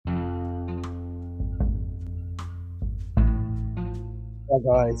Hi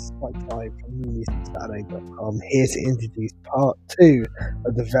guys, Mike Clive from NewMusicSaturday.com here to introduce part 2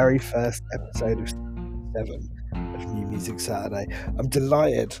 of the very first episode of season 7 of New Music Saturday. I'm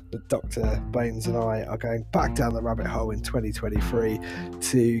delighted that Dr. Bones and I are going back down the rabbit hole in 2023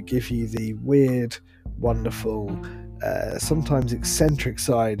 to give you the weird, wonderful, sometimes eccentric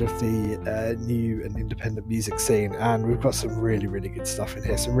side of the new and independent music scene, and we've got some really good stuff in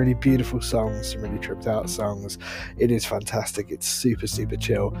here, some really beautiful songs, some really tripped out songs. It is fantastic. It's super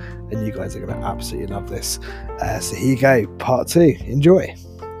chill, and you guys are going to absolutely love this. So here you go, part 2. Enjoy.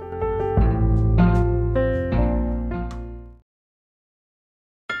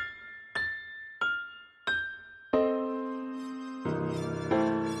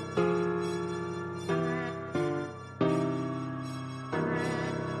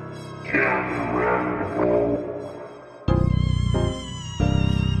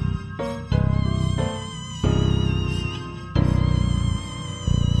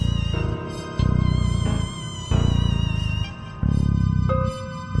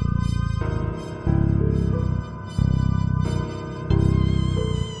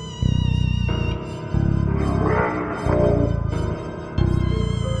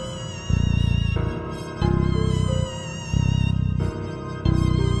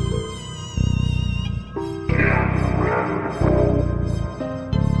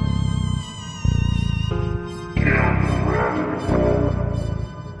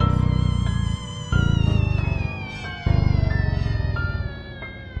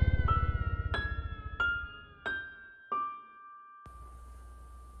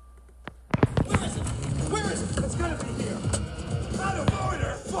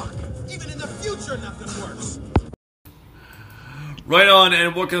 Right on,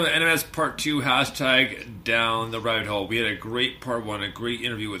 and welcome to NMS Part 2, hashtag Down the Rabbit Hole. We had a great Part 1, a great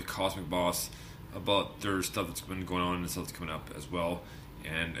interview with Cosmic Boss about their stuff that's been going on and stuff that's coming up as well.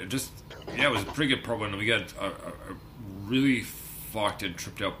 And it was a pretty good Part 1, and we got a really fucked and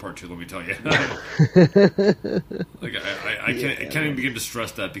tripped out Part 2, let me tell you. Like, I can't even begin to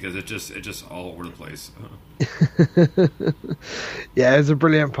stress that because it's just all over the place. Yeah, it was a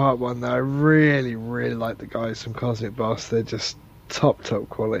brilliant Part 1 though. I really like the guys from Cosmic Boss. They're just top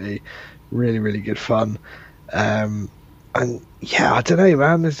quality, really good fun, and yeah, I don't know,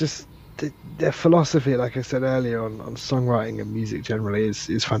 man, there's just their philosophy, like I said earlier, on songwriting and music generally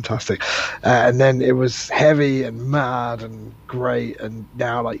is fantastic, and then it was heavy and mad and great, and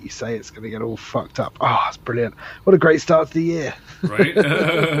now, like you say, it's going to get all fucked up. Oh, it's brilliant. What a great start to the year. Right.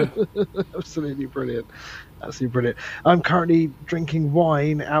 Absolutely brilliant. I'm currently drinking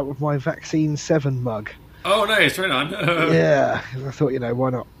wine out of my Vaccine 7 mug. Oh, nice, right on. Yeah, I thought,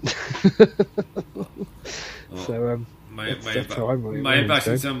 why not? So, my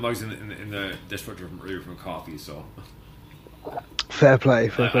Vaccine 7 mug's in the dishwasher from coffee, so. Fair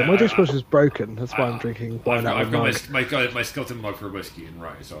play. My dishwasher's broken, that's why I'm drinking wine out of my mug. My skeleton mug for whiskey and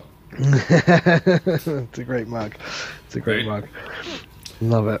rye, so. It's a great mug. Mug.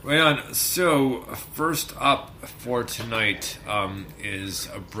 Love it. Right on. So, first up for tonight is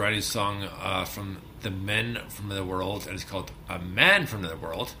a brand new song from the Men from the World, and it's called A Man from the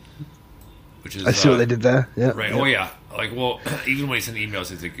World. Which is, I see what they did there. Yeah. Right. Yeah. Oh yeah. Like, well, even when he sent emails,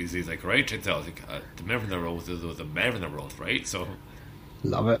 he's like, right, check that out. Like, the Men from the World was the Man from the World, right? So.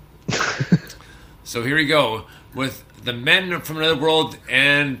 Love it. So here we go with the Men from another world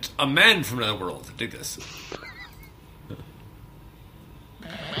and A Man from another world. Dig this.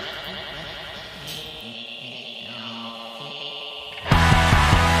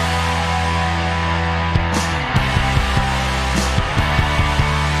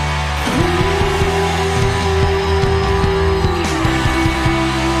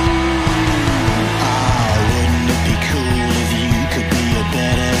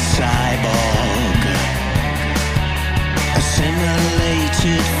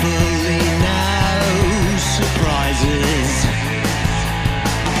 Assimilated fully now, surprises.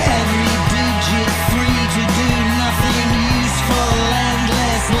 Every digit free to do nothing useful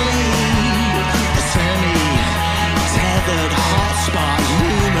endlessly. A semi-tethered hotspot,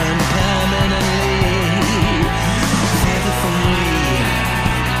 human permanently. Feather from me,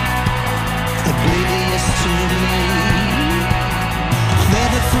 oblivious to me.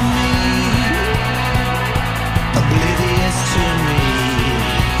 Feather from me, oblivious to me.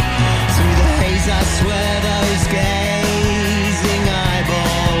 Through the haze I swear those gazing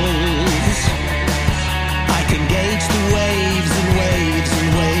eyeballs, I can gauge the waves and waves and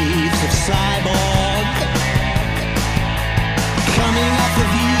waves of cyborg coming off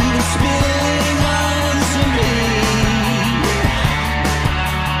of you and spilling onto me.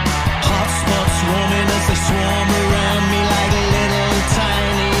 Hotspots swarming as they swarm around me like little tiny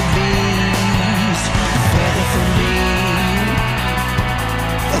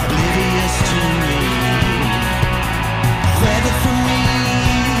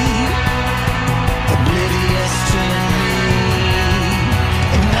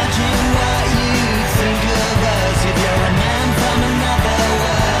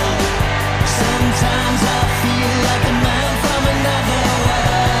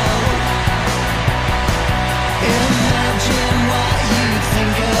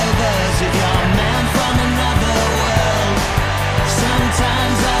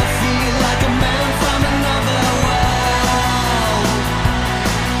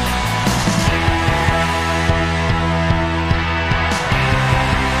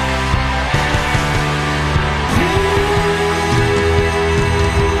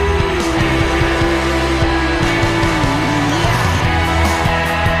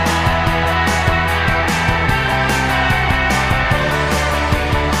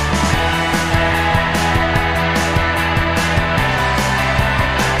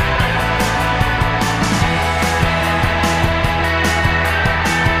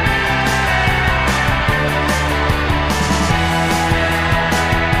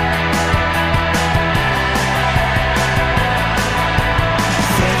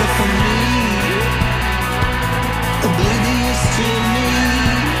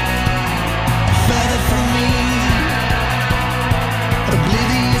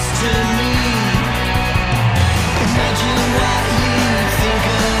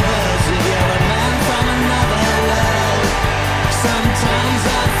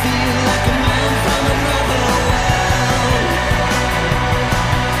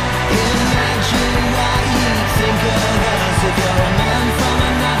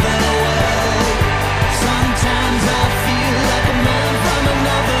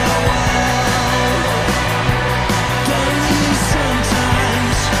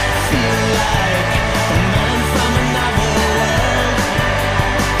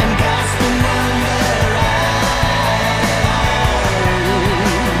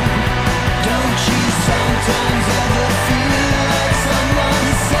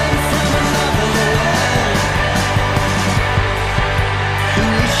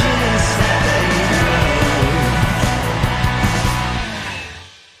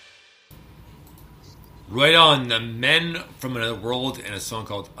Right on, the Men from Another World, and a song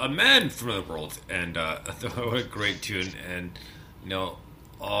called A Man from Another World. And what a great tune. And, you know,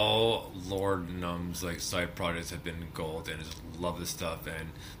 all Lord Numb's like side projects have been gold, and I just love this stuff. And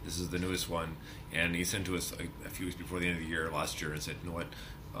this is the newest one. And he sent to us a few weeks before the end of the year last year and said, you know what,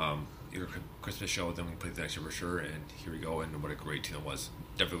 your Christmas show, then we can play the next year for sure. And here we go. And what a great tune it was.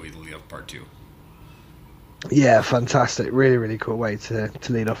 Definitely the lead of part 2. Yeah, fantastic. Really, really cool way to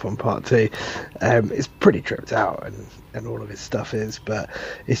lead off on part 2. It's pretty tripped out, and all of his stuff is, but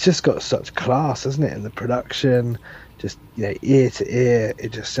it's just got such class, hasn't it? In the production, just, you know, ear to ear,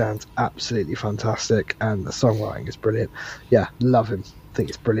 it just sounds absolutely fantastic, and the songwriting is brilliant. Yeah, love him. I think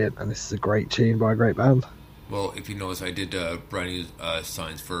it's brilliant, and this is a great tune by a great band. Well, if you notice, I did brand new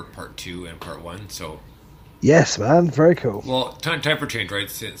signs for part 2 and part 1, so... Yes, man, very cool. Well, time for change, right?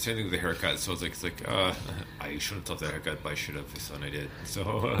 Same thing with the haircut. So it's like I shouldn't have thought the haircut, but I should have. So I did.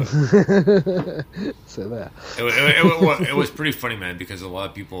 So, so there. It was pretty funny, man, because a lot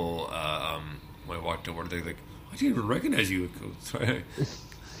of people when I walked over, they're like, "I didn't even recognize you."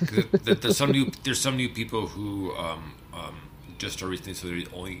 There's some new people who just started recently, so they've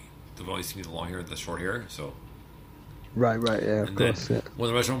only seen me the long hair and the short hair. So. Right, yeah, of course. Yeah. One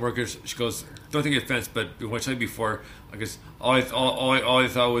of the restaurant workers, she goes, "Don't take offense, but what I said before, I guess all I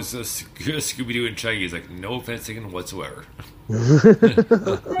thought was Scooby Doo and Shaggy." He's like, "No offense taken whatsoever."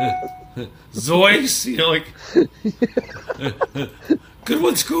 Zoinks, you know, like, good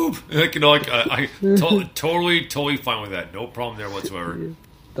one, Scoob. Like, you know, like I totally fine with that. No problem there whatsoever.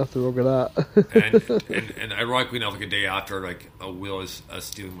 Nothing wrong with that. and ironically enough, like a day after, like Will is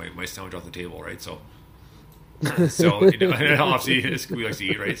stealing my sandwich off the table, right? So. So, you know, obviously Scooby likes to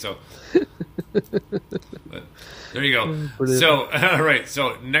eat, right? So, but there you go. Brilliant. So, all right.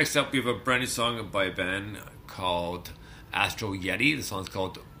 So, next up, we have a brand new song by a band called Astro Yeti. The song's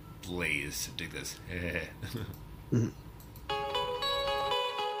called Blaze. Dig this.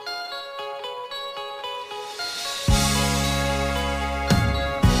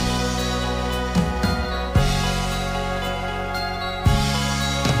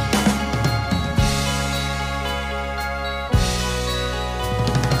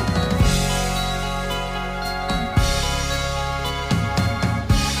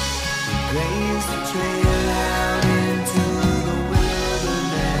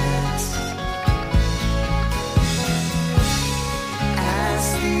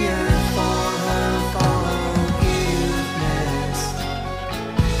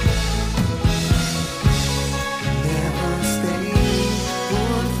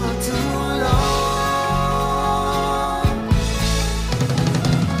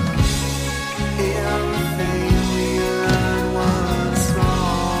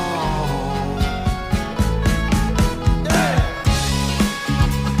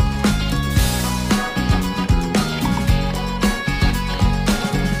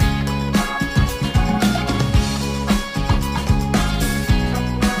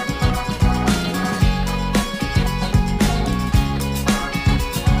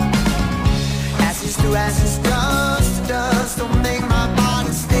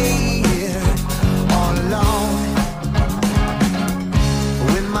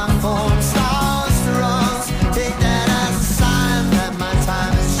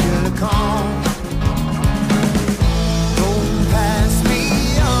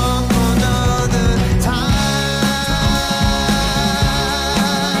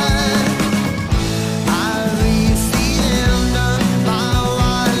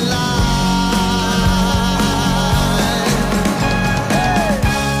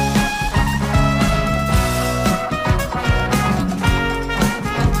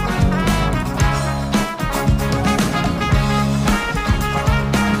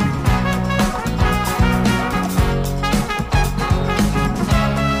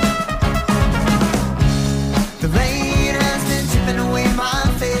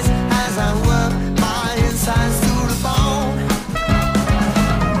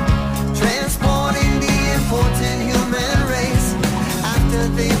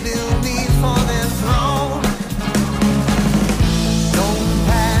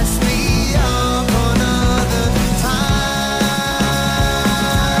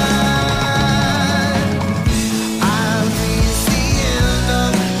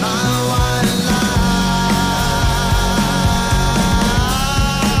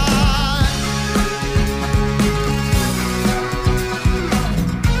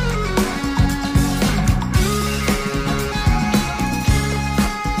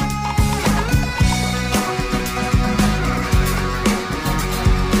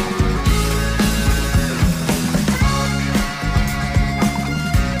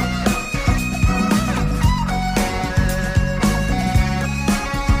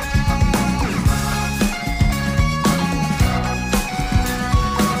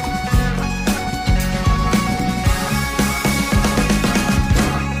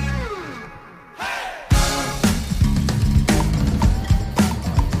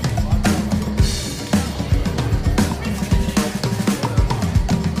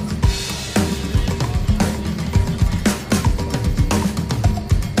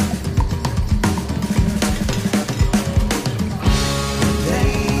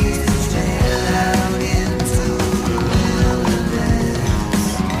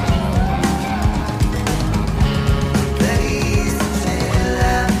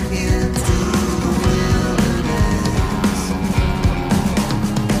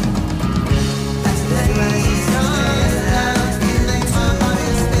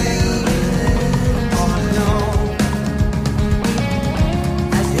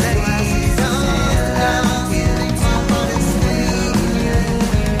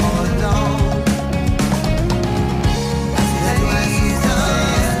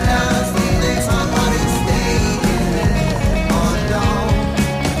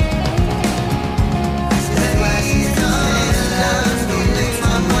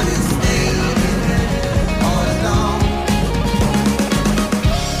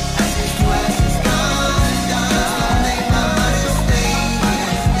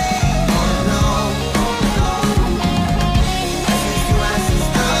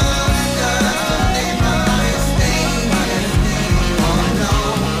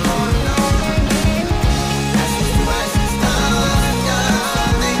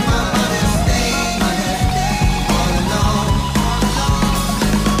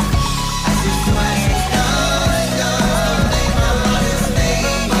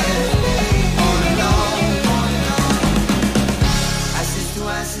 to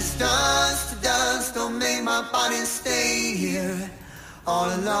ashes, dust to dust. Don't make my body stay here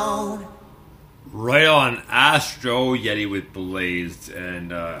all alone. Right on, Astro Yeti with Blazed,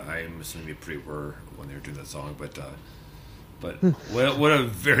 and I'm assuming they pretty were when they were doing that song, but what a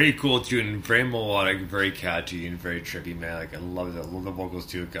very cool tune, very melodic, very catchy, and very trippy, man. Like I love it. I love the vocals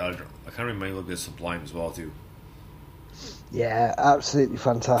too. God, I kind of remind me a little bit of Sublime as well too. Yeah, absolutely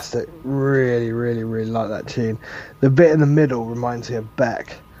fantastic. Really, really, really like that tune. The bit in the middle reminds me of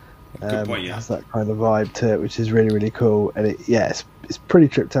Beck. Good point, yeah. Has that kind of vibe to it, which is really, really cool. And it's pretty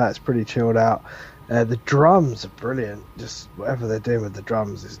tripped out. It's pretty chilled out. The drums are brilliant. Just whatever they're doing with the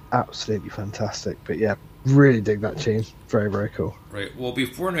drums is absolutely fantastic. But yeah, really dig that tune. Very, very cool. Right. Well,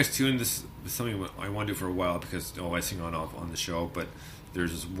 before next tune, this is something I want to do for a while because I sing on the show. But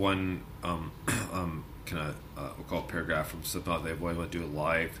there's this one kind of we'll call it paragraph from Slipknot that I always want to do it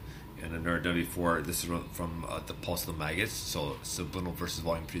live. And I've never done it before. This is from the Pulse of the Maggots, so Subliminal versus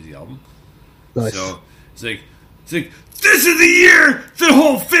Volume 3 of the album. Nice. So it's like this is the year that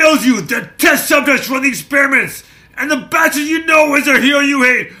hope fails you. The test subjects run the experiments, and the bastard you know is a hero you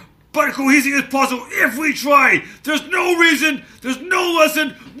hate. But cohesive is possible if we try. There's no reason. There's no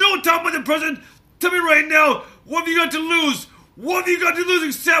lesson. No time with the present. Tell me right now, what have you got to lose? What have you got to lose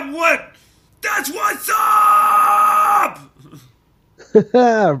except what? That's what's up.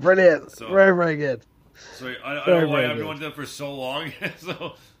 Brilliant. So, very, very good. So I don't know why I've been doing that for so long.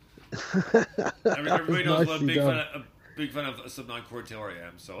 So everybody knows what a big fan of Slipknot Core Taylor I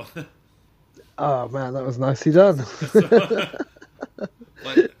am. So. Oh man, that was nicely done.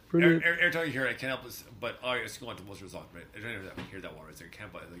 But every time you hear it, I can't help it. But it's going to most of the song, right? I hear that one. It's like, I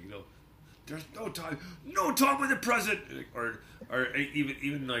can't help it. There's no time with the present, or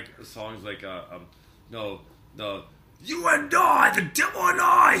even like songs like no, you and I, the devil and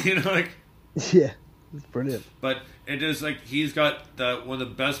I, yeah, it's brilliant. But it is like he's got one of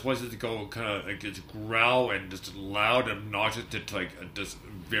the best voices to go kind of like just growl and just loud and obnoxious to like just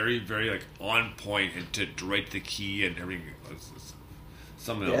very, very like on point and to right the key and everything.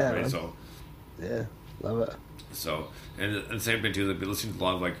 Something else, right? Man. So yeah, love it. So and the same thing too. I've been listening to a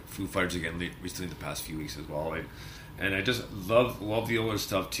lot of like Foo Fighters again recently the past few weeks as well. And I just love the older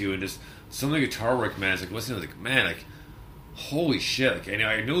stuff too. And just some of the guitar work, man. It's like listening to holy shit! Like, and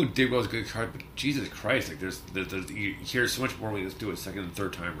I know Dave Grohl's a good guitar, but Jesus Christ, like there's you hear so much more when you just do it second and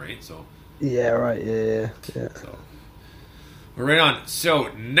third time, right? So yeah, right, yeah. So we're right on. So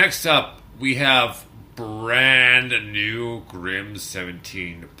next up we have brand new Grim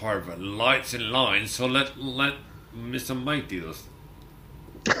 17, part of Lights and Lines. So let Mr. Mike do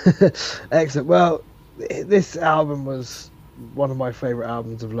this. Excellent. Well, this album was one of my favourite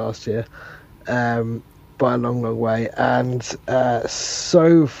albums of last year, by a long, long way. And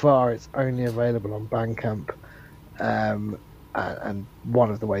so far, it's only available on Bandcamp. And one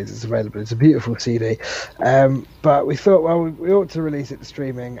of the ways it's available is a beautiful CD. But we thought, well, we ought to release it to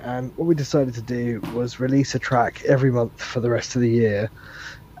streaming. And what we decided to do was release a track every month for the rest of the year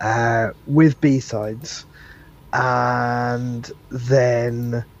with B-sides. And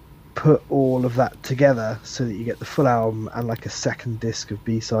then put all of that together so that you get the full album and like a second disc of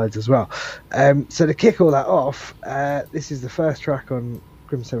B-sides as well. So to kick all that off, this is the first track on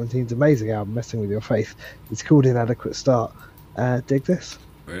Grim 17's amazing album, Messing With Your Faith. It's called Inadequate Start. Dig this.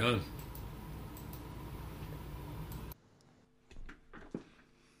 Right on.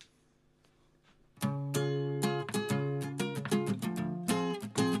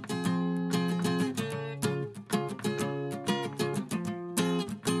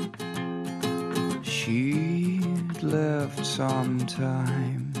 She'd left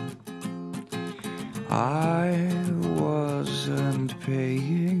sometime. I wasn't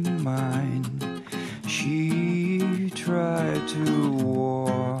paying mine. She tried to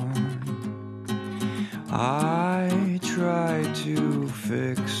warn. I tried to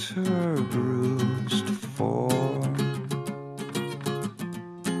fix her bruised form.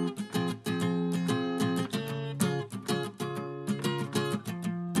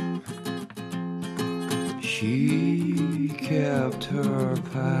 She kept her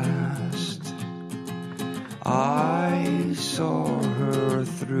past. I saw her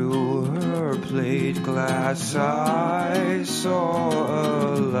through her plate glass. I saw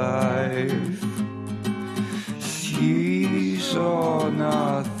a life. She saw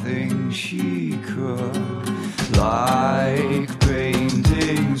nothing she could. Like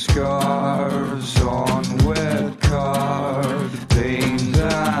painting scars on wet card. Paint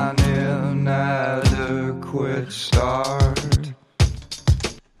an inadequate start.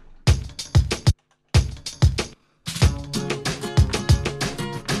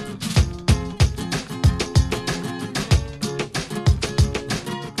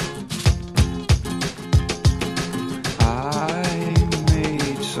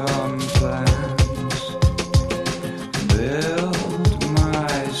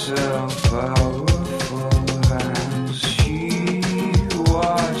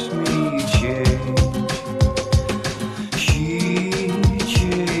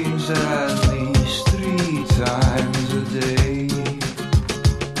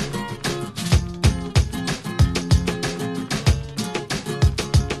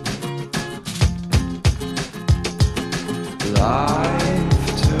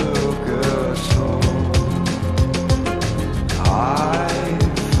 Life took a toll. I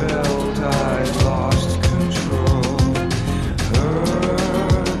felt I lost control. Her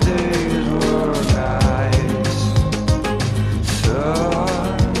days were nice. Suddenly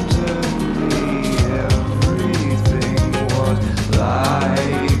everything was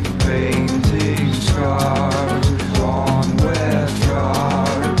like painting scars on wet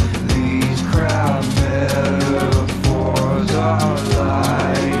yard. These crowd metaphors are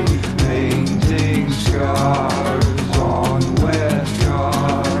like painting scars on wet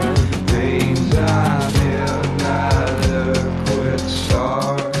yard. Pains an inadequate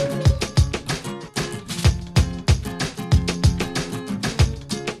start.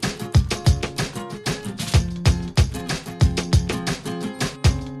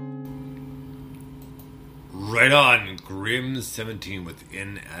 Right on, Grim 17 with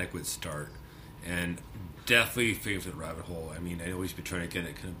Inadequate Start, and definitely Fading for the Rabbit Hole. I mean, I know he's been trying to get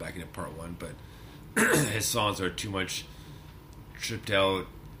it kind of back into part one, but his songs are too much tripped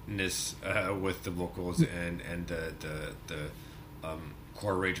outness with the vocals and the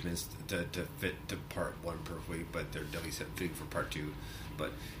chord arrangements to fit to part one perfectly, but they're definitely fitting for part two.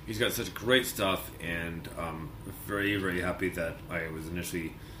 But he's got such great stuff, and very, very happy that I was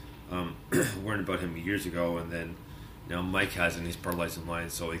initially learned about him years ago, and then now Mike has it, and he's part of License Line,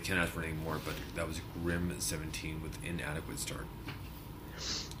 so he can't ask for any more. But that was Grim 17 with Inadequate Start.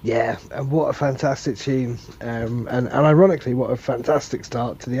 Yeah, and what a fantastic tune, and ironically, what a fantastic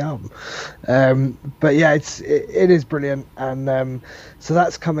start to the album. But yeah, it is brilliant, and so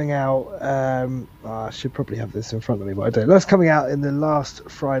that's coming out. I should probably have this in front of me, but I don't. That's coming out in the last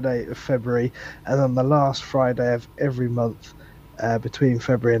Friday of February, and on the last Friday of every month between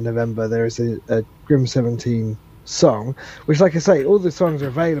February and November, there is a Grim 17 song, which, like I say, all the songs are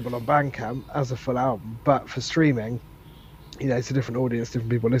available on Bandcamp as a full album, but for streaming, you know, it's a different audience,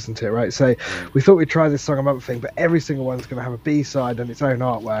 different people listen to it, right? So we thought we'd try this song a month thing, but every single one's going to have a B-side and its own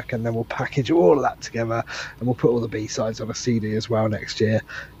artwork, and then we'll package all of that together, and we'll put all the B-sides on a CD as well next year,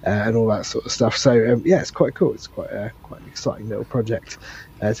 and all that sort of stuff. So yeah, it's quite cool. It's quite an exciting little project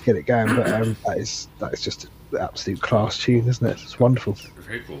to get it going, but that is just an absolute class tune, isn't it? It's wonderful.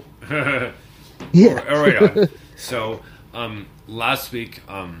 Very cool. Yeah. All right. On. So last week,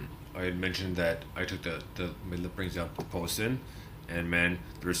 I had mentioned that I took the Midland Brings Up the post in, and man,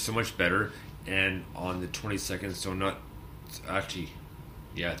 there's so much better. And on the 22nd, so not actually,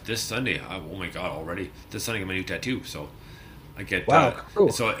 yeah, this Sunday. Oh my God, already this Sunday I get my new tattoo. So I get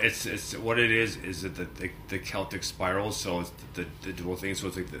cool. So it's what it is that the Celtic spiral. So it's the dual thing. So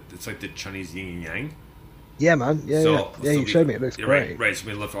it's like the Chinese yin and yang. Yeah, man. Yeah. You showed me. It looks great. Right. So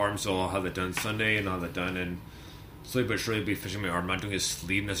my left arm. So I'll have that done Sunday, and I'll have that done, and slowly but surely be fishing my arm. I'm not doing a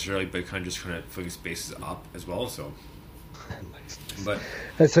sleeve necessarily, but kind of filling spaces up as well. So, but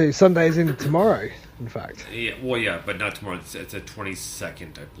so Sunday is in tomorrow, in fact. Yeah, well, yeah, but not tomorrow. It's the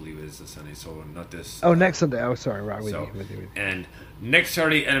 22nd, I believe, is the Sunday. So not this. Oh, next Sunday. Oh, sorry. Right. With so, you. And next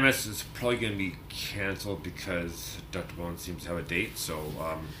Saturday, NMS is probably going to be canceled because Dr. Bones seems to have a date. So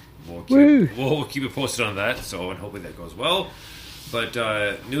we'll keep it posted on that. So, and hopefully that goes well. But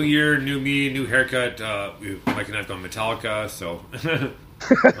new year, new me, new haircut. Mike and I have gone Metallica, so.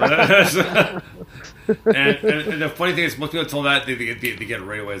 and the funny thing is, most people tell that they get it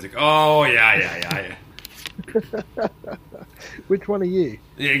right away. It's like, oh yeah. Which one are you?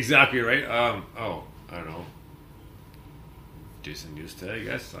 Yeah, exactly right. I don't know. Jason Newsted, I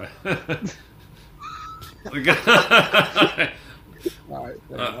guess. Right,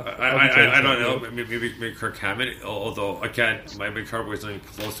 I don't know. Maybe Kirk Hammett. Although I can't. My Carboy's not even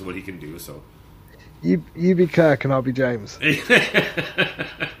close to what he can do. So you be Kirk and I'll be James. Brilliant.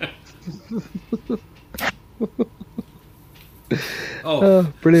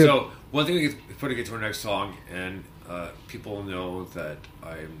 So one thing before we get to our next song, and people know that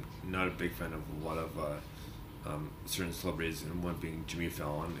I'm not a big fan of a lot of certain celebrities, and one being Jimmy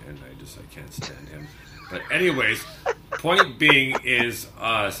Fallon, and I can't stand him. But anyways, point being is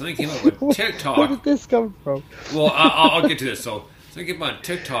something came up on TikTok. Where did this come from? Well, I'll get to this. So something came up on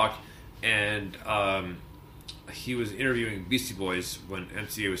TikTok, and he was interviewing Beastie Boys when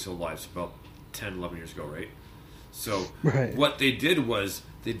MCA was still alive, so about 10, 11 years ago, right? So what they did was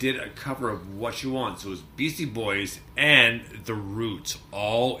they did a cover of What You Want. So it was Beastie Boys and The Roots,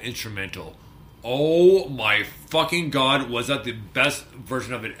 all instrumental. Oh my fucking God, was that the best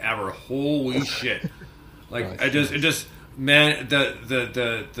version of it ever? Holy shit. Like, nice. Man,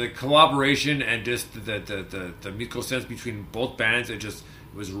 the collaboration and just the musical sense between both bands, it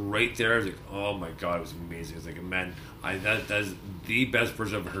was right there. I was like, oh my God, it was amazing. It's like, man, that's the best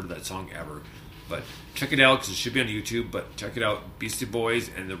version I've heard of that song ever. But check it out because it should be on YouTube. But check it out, Beastie Boys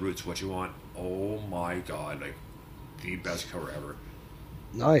and the Roots. What You Want? Oh my god, like the best cover ever.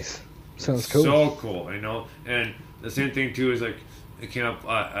 Nice. Sounds cool. So cool, you know. And the same thing too is like it came up.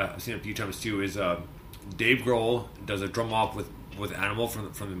 I've seen it a few times too. Is Dave Grohl does a drum off with Animal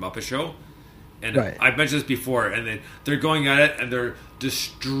from the Muppet Show. And Right. I've mentioned this before, and they're going at it, and they're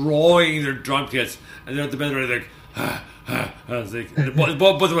destroying their drum kits, and they're at the band, they're like, I was like, and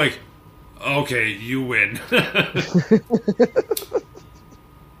both are like, okay, you win.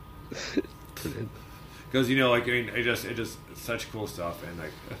 Because like I mean, it just such cool stuff, and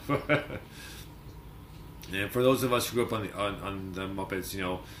like, and for those of us who grew up on the Muppets,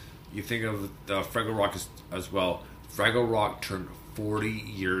 you think of the Fraggle Rock as well. Fraggle Rock turned 40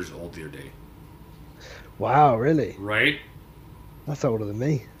 years old the other day. Wow, really? Right? That's older than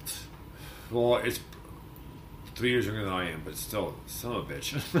me. Well, it's 3 years younger than I am, but still, son of a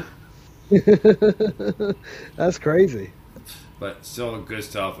bitch. That's crazy. But still good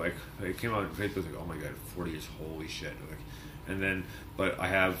stuff. Like it came out on Facebook, like, oh my god, 40 years, holy shit. Like, and then, but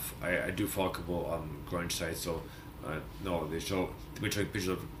I do follow a couple grunge sites, so no, they show pictures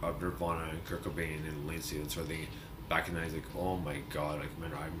of Nirvana and Kurt Cobain and Lindsay and sort of thing. Back in the 90s, like, oh my god, like,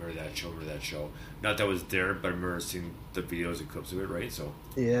 I remember that show. Not that I was there, but I remember seeing the videos and clips of it, right? So,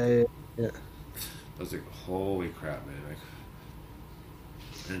 Yeah. I was like, holy crap, man. Like,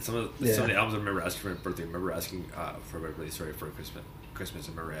 and some of the albums I remember asking for my birthday, I remember asking for my birthday, sorry, for Christmas, I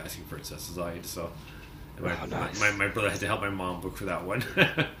remember asking for Incesticide, so, and nice. my brother had to help my mom book for that one.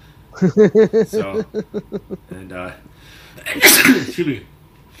 So, and, excuse me.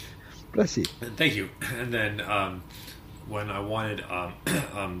 Bless you. Thank you. And then when I wanted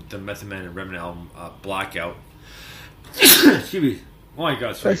the Method Man and Redman album, Blackout. Excuse me. Oh my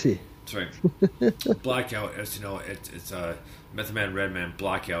God, sorry. Bless you. Sorry. Blackout, as you know, it's Method Man, Redman,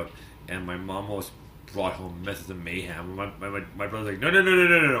 Blackout, and my mom almost brought home Methods of Mayhem. My brother's like,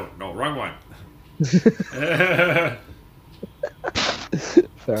 no, wrong one.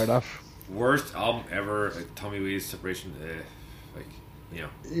 Fair enough. Worst album ever. Like, Tommy Lee's Separation.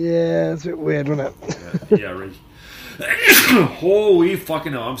 Yeah, it's a bit weird, wasn't it? Yeah, right. Holy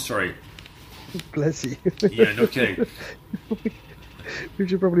fucking hell! I'm sorry. Bless you. Yeah, no kidding. We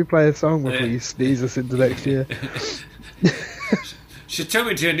should probably play a song before you sneeze us into next year. She told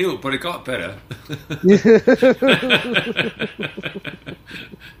me to knew, but it got better.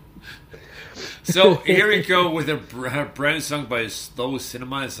 So here we go with a brand new song by Slow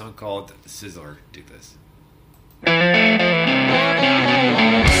Cinema, a song called Sizzler. Do this.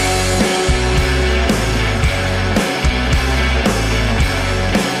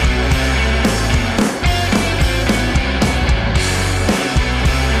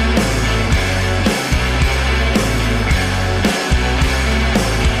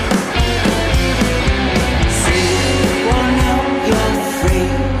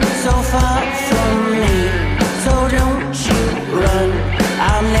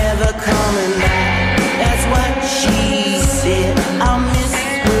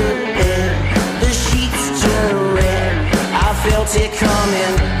 It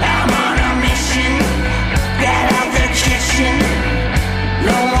coming. I'm on a mission. Get out the kitchen.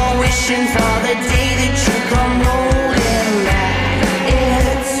 No more wishing for the day that you come rolling back. It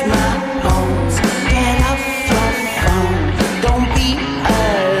hurts my bones. Get off your phone. Don't be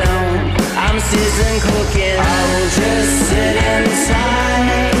alone. I'm sizzling cooking. I'll just sit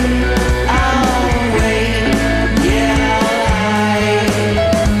inside. I'll wait. Yeah, I'll hide.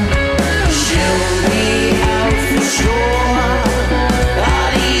 She'll be out for sure.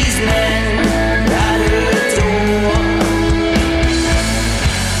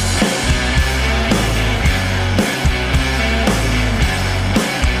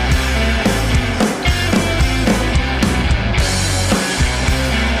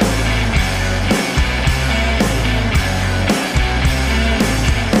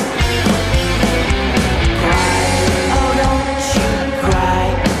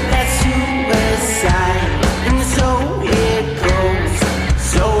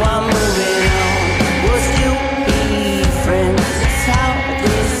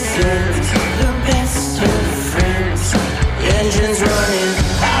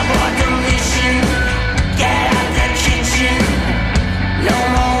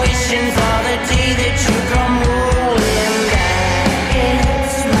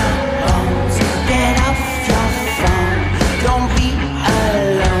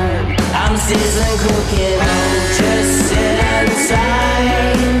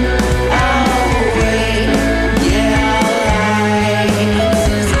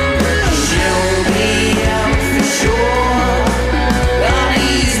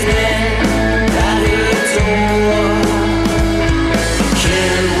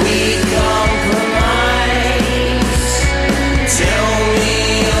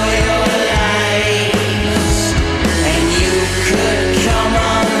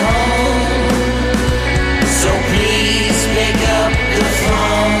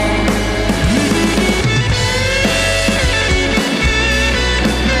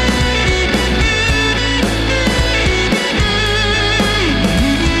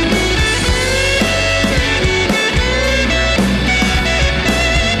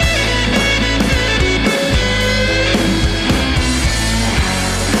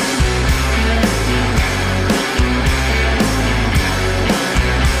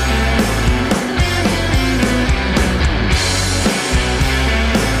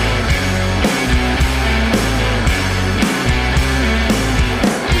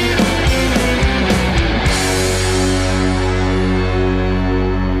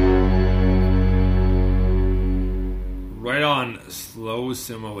 on Slow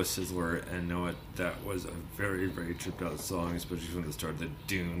Cinema with Sizzler, and know it, that was a very, very tripped out song, especially from the start. The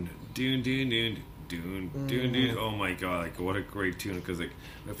Dune. Oh my god, like what a great tune. Because like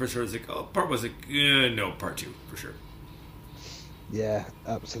when I first heard it, was like, oh, part was like, no, part 2 for sure. Yeah,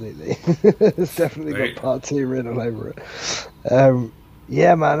 absolutely. It's definitely Right. got part 2 written all over it.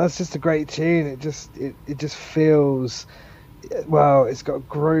 Yeah, man, that's just a great tune. It just feels, well, it's got a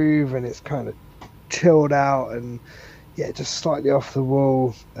groove and it's kind of chilled out and yeah, just slightly off the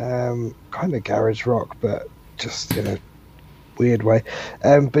wall, kind of garage rock, but just in a weird way.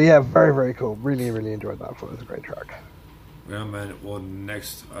 But yeah, very, very cool. Really, really enjoyed that. I thought it was a great track. Yeah, man. Well,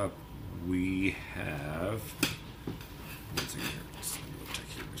 next up we have. What's it here? Let's check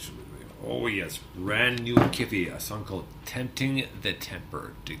here. Oh yes, brand new Kiffy, a song called "Tempting the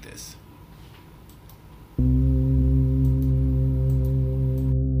Temper." Dig this.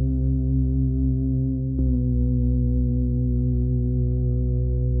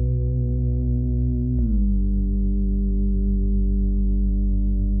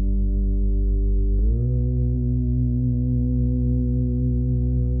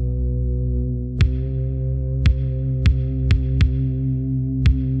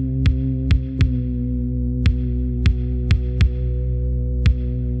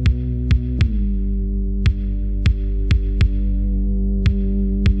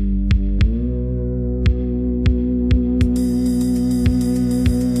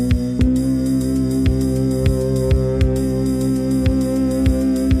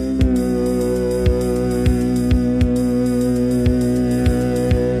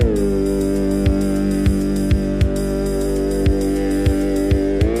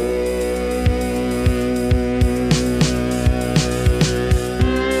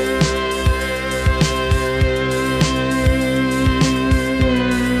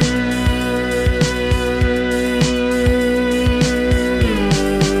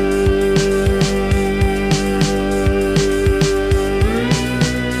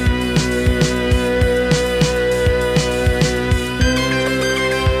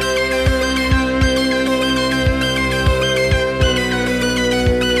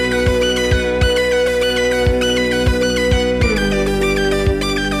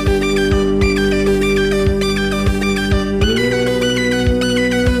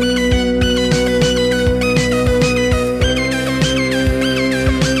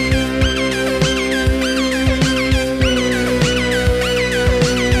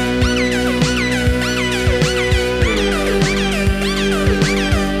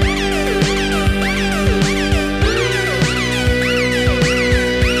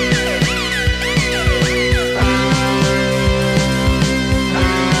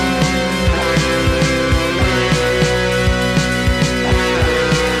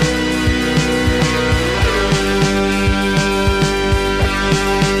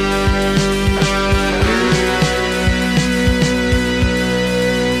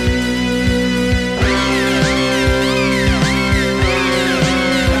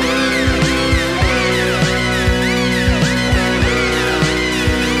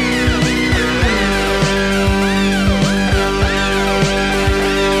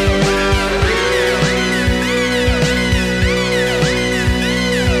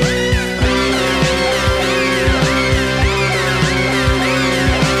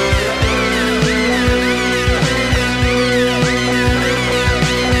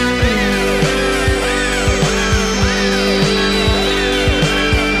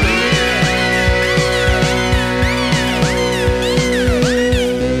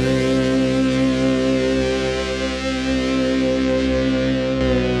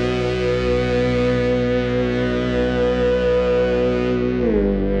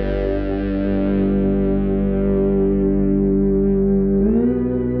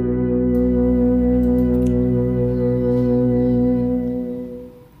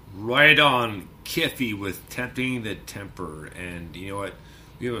 Right on, Kiffy with Tempting the Temper. And you know what?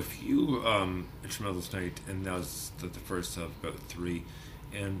 We have a few instrumentals tonight, and that was the first of about 3.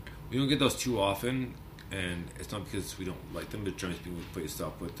 And we don't get those too often, and it's not because we don't like them, but generally speaking, we play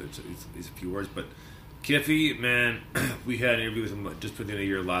stuff with these a few words. But Kiffy, man, we had an interview with him just for the end of the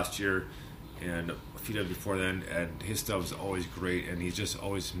year last year, and a few times before then, and his stuff is always great, and he's just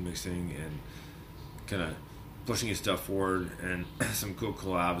always mixing and kind of pushing his stuff forward, and some cool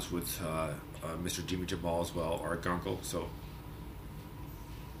collabs with Mr. Jimmy Jabal as well, our Gunkle. So,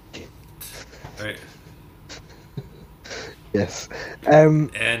 right. Yes.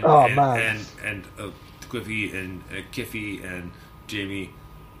 And man. and Quiffy and Kiffy and Jimmy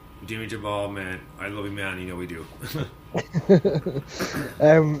Jabal, man, I love you, man. You know we do.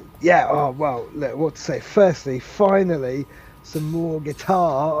 Yeah. Oh well. Look, what to say? Firstly, finally, some more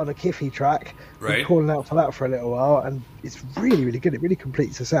guitar on a Kiffy track, Right. and calling out for that for a little while, and it's really, really good. It really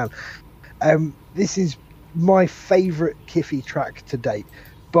completes the sound. This is my favourite Kiffy track to date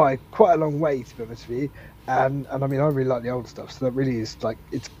by quite a long way, to be honest with you. And I mean, I really like the old stuff, so that really is like,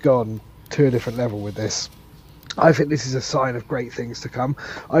 it's gone to a different level with this. I think this is a sign of great things to come.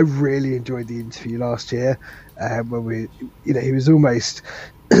 I really enjoyed the interview last year when he was almost,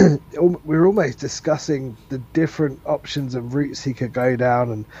 we were almost discussing the different options and routes he could go down,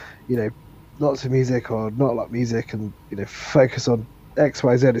 and lots of music or not a lot of music, and focus on X,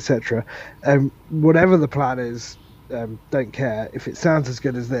 Y, Z, etc. Whatever the plan is, don't care. If it sounds as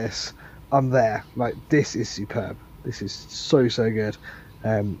good as this, I'm there. Like, this is superb. This is so good,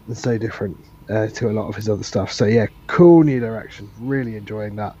 and so different to a lot of his other stuff. So yeah, cool new direction. Really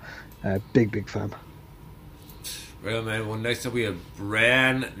enjoying that. Big fan. Right on, man. Well, next up we have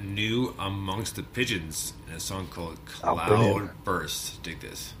brand new Amongst the Pigeons and a song called Cloud brilliant. Burst. Dig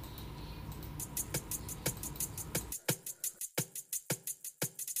this.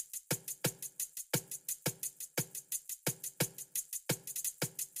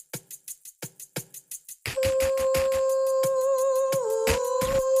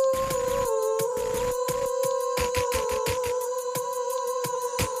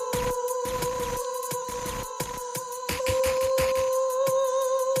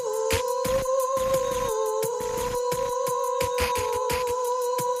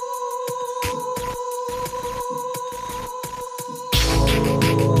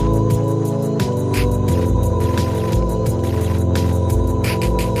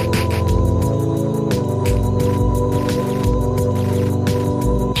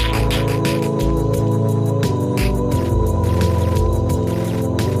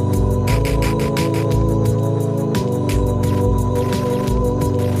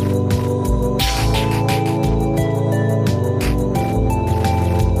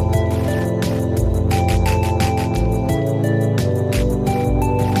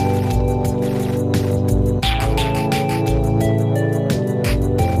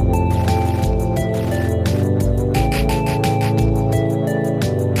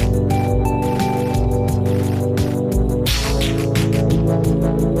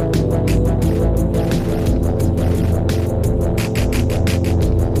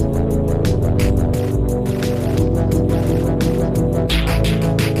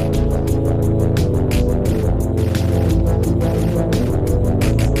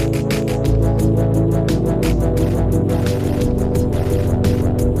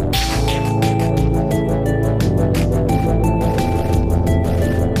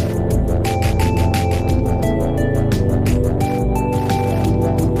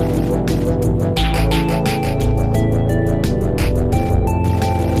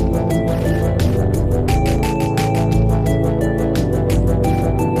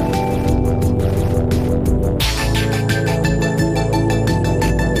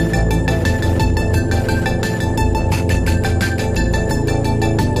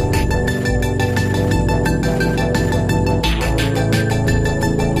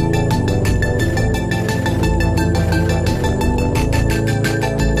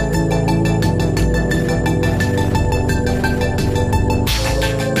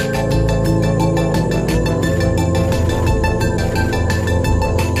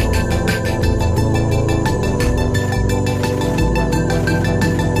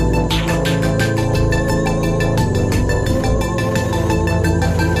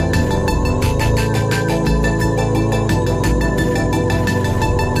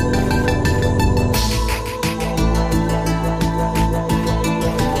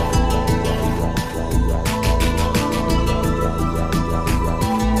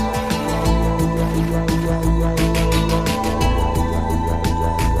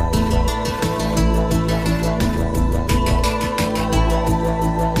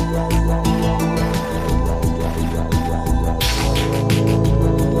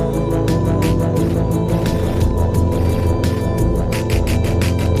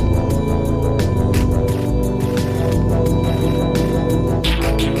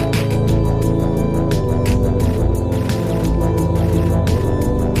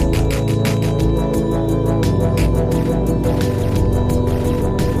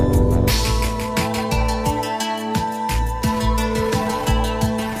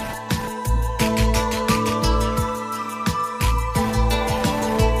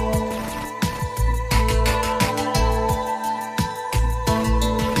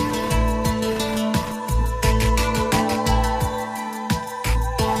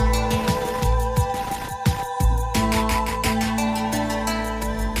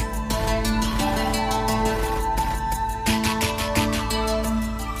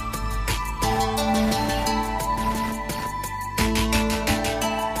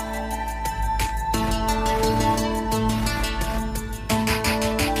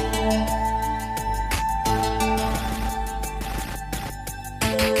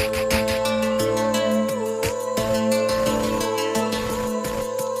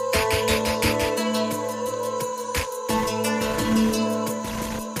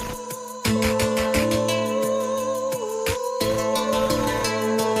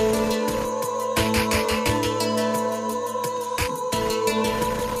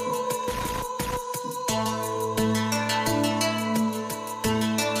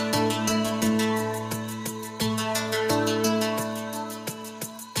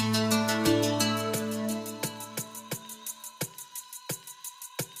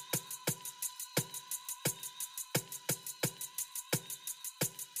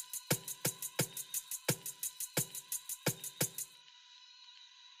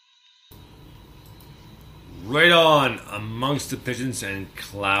 Right on, Amongst the Pigeons and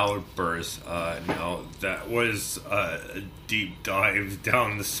Cloudburst. Now, that was a deep dive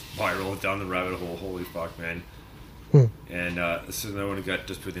down the spiral, down the rabbit hole. Holy fuck, man. And this is another one we got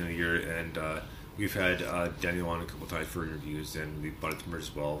just put in the year, and we've had Daniel on a couple times for reviews, and we bought it to merch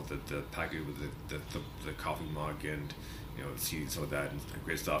as well. The package with the coffee mug and see some of that and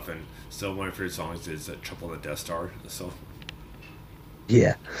great stuff. And still, one of my favorite songs is "Trouble on the Death Star." So.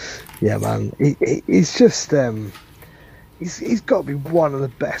 Yeah, man. He's just he's got to be one of the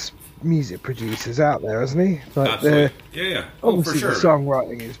best music producers out there, hasn't he? Like, absolutely. Yeah. Obviously, for sure. the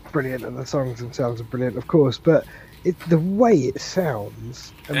songwriting is brilliant, and the songs themselves are brilliant, of course. But the way it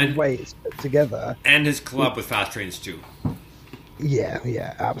sounds and the way it's put together, and his collab with Fast Trains too.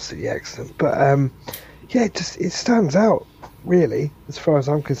 Yeah, absolutely excellent. But it stands out. Really, as far as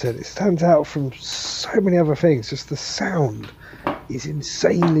I'm concerned, it stands out from so many other things. Just the sound is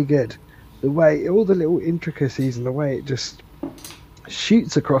insanely good. The way, all the little intricacies and the way it just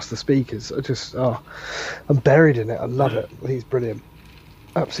shoots across the speakers. I'm buried in it. I love it. He's brilliant.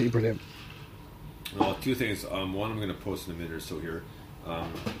 Absolutely brilliant. Well, two things. One, I'm going to post in a minute or so here.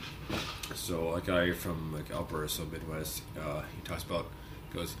 So a guy from Alberta, so Midwest, he talks about,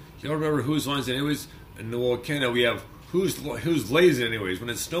 goes, you don't remember Whose Lines anyways? And well, Canada, we have Who's Lazy anyways? When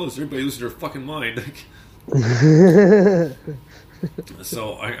it snows, everybody loses their fucking mind.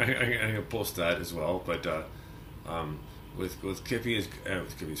 So I'm gonna post that as well. But with Kippy,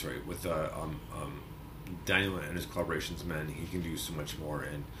 with Daniel and his collaborations, man, he can do so much more.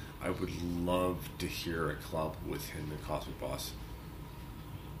 And I would love to hear a collab with him and Cosmic Boss.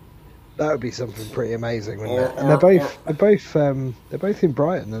 That would be something pretty amazing. They're both in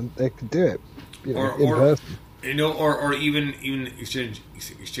Brighton, and they can do it, in person. Or even exchange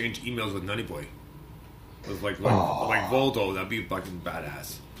emails with Nutty Boy. With like Voldo, that'd be fucking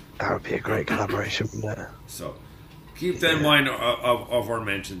badass. That would be a great collaboration, wouldn't it? So keep that in mind of our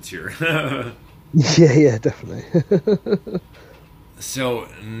mentions here. Yeah, definitely. So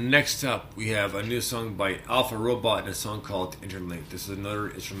next up, we have a new song by Alpha Robot and a song called Interlinked. This is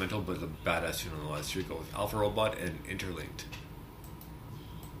another instrumental, but a badass tune nonetheless. Here we go with Alpha Robot and Interlinked.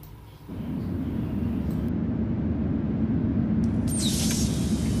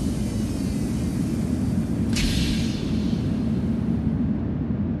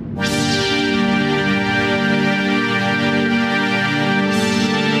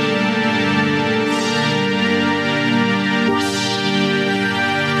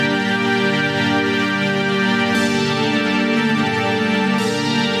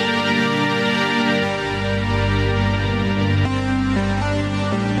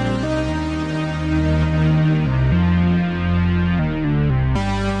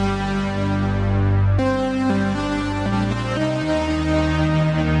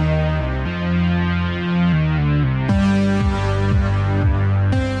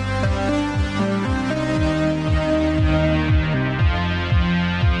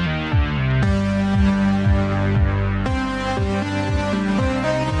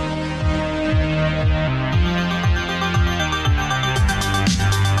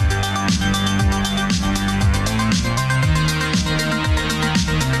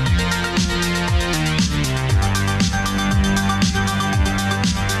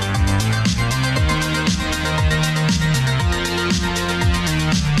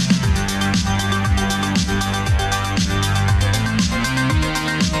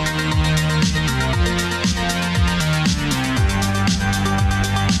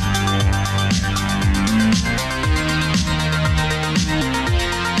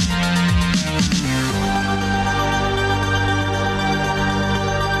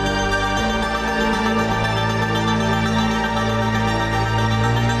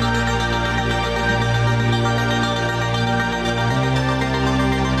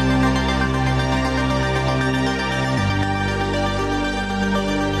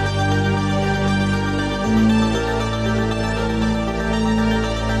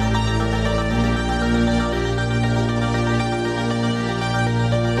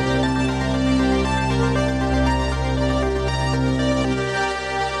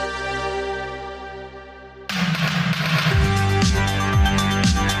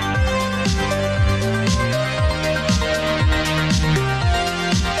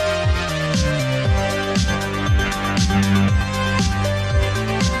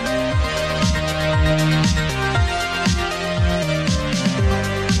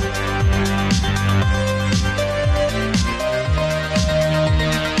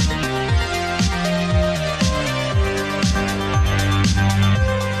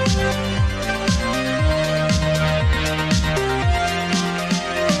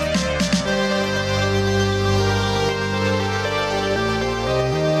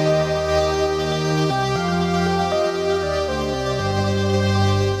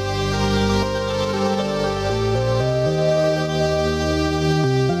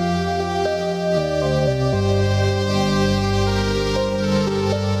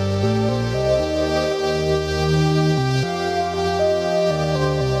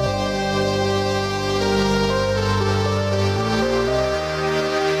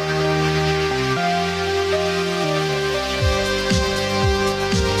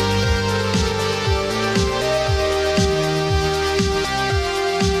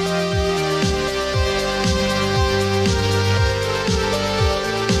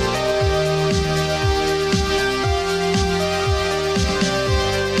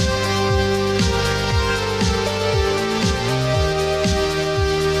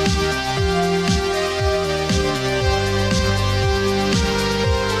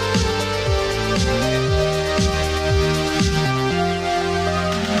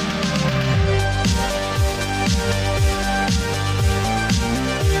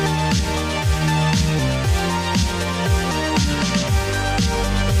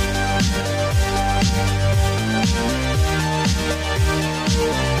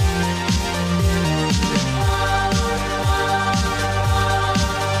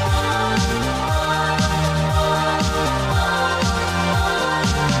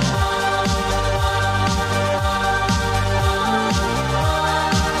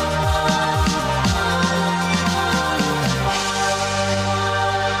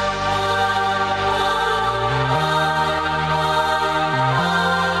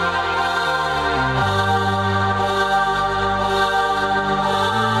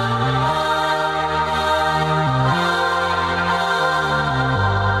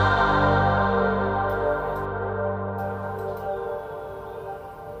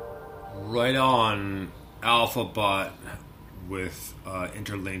 right on Alphabot with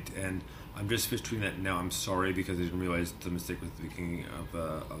Interlinked, and I'm just tweeting that now. I'm sorry because I didn't realize the mistake with the beginning of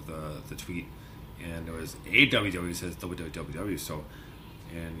the tweet, and it was AWW says WWW. So,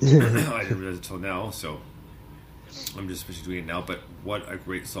 and I didn't realize it until now. So I'm just doing it now. But what a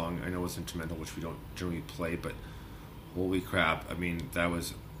great song! I know it's instrumental, which we don't generally play, but holy crap! I mean, that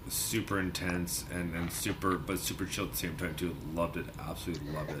was super intense and super chill at the same time too. Loved it,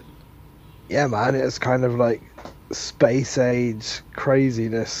 absolutely loved it. Yeah, man, it's kind of like space age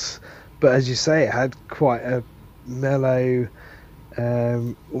craziness, but as you say, it had quite a mellow,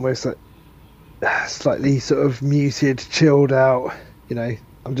 almost like slightly sort of muted, chilled out,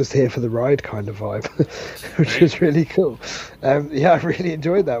 I'm just here for the ride kind of vibe, which is really cool. Yeah, I really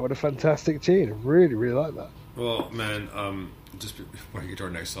enjoyed that. What a fantastic tune. I really, really like that. Well, man, just before I get to our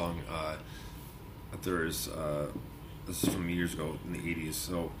next song, this is from years ago in the 80s,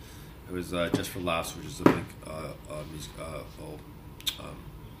 so it was Just for Laughs, which is a big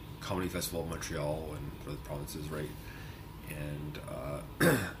comedy festival in Montreal and for the provinces, right? And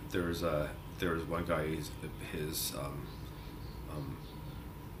there was one guy, his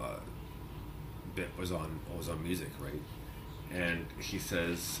bit was on music, right? And he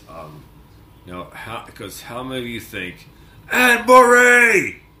says, how many of you think Anne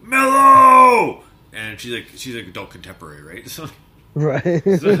Murray, Mellow, and she's like adult contemporary, right? So, right.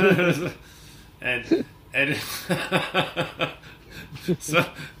 and so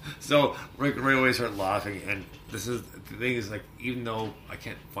right away start laughing, and this is the thing is, like, even though I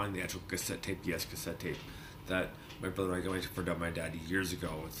can't find the actual cassette tape that my brother and I got for my dad years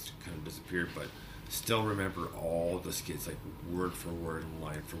ago, it's kind of disappeared, but still remember all the skits, like word for word and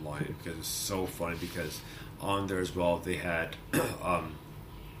line for line, because it's so funny. Because on there as well they had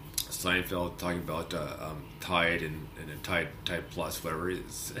Seinfeld talking about Tide and Tide Plus, whatever it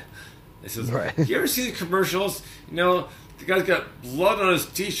is. It says, right. You ever see the commercials? The guy's got blood on his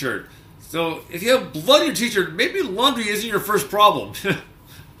t-shirt. So if you have blood on your t-shirt, maybe laundry isn't your first problem.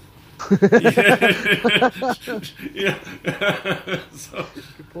 Yeah. So,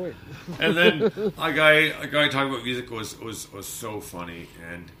 good point. And then a guy talking about music was so funny,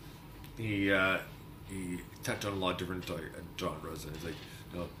 and he touched on a lot of different genres, and he's like,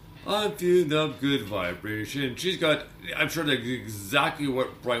 I'm feeling that good vibration. She's got, I'm sure that's exactly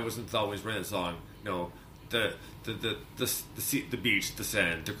what Brian Wilson thought when he was writing that song. The beach, the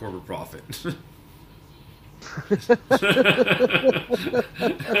sand, the corporate profit.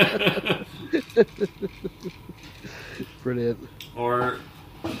 Brilliant. Or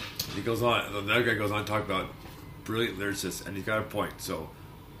he goes on, the other guy goes on to talk about brilliant lyricists, and he's got a point. So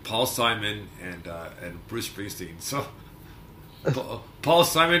Paul Simon and Bruce Springsteen. So Paul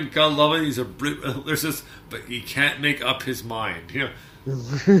Simon, God love him, he's a lyricist, but he can't make up his mind. Man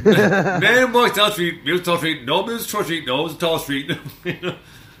walks down the street, music tall street, no music short street, no it's a tall street.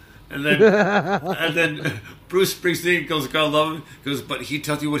 And then Bruce Springsteen goes, God love him, goes, but he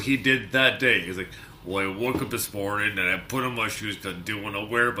tells you what he did that day. He's like, well, I woke up this morning and I put on my shoes because I didn't want to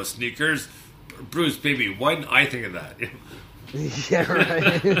wear but sneakers. Bruce, baby, why didn't I think of that? Yeah,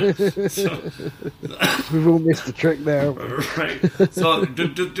 right. We've all missed the trick there. Right. So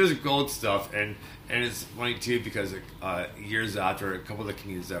just gold stuff, and it's funny too because years after, a couple of the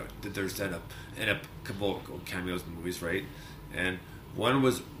comedians did their stand-up and a couple of cameos in movies, right? And one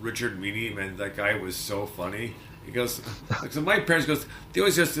was Richard Meany, man, that guy was so funny. He goes, like, so my parents goes, they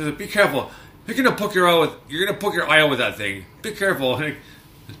always just said, be careful, you're gonna poke your eye out with that thing. Be careful. Like,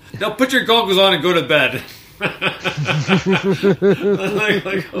 now put your goggles on and go to bed. like,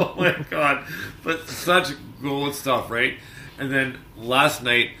 oh my god, but such gold stuff, right? And then last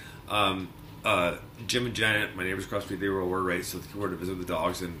night, Jim and Janet, my neighbors across the street, they were over, right? So they were to visit the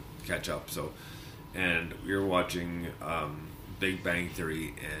dogs and catch up. So, and we were watching Big Bang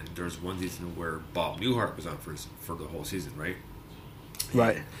Theory, and there was one season where Bob Newhart was on for the whole season, right?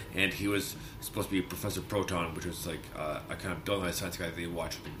 Right. And he was supposed to be Professor Proton, which was like a kind of Bill Nye Science guy they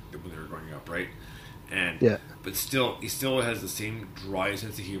watched when they were growing up, right? And yeah. But still, he still has the same dry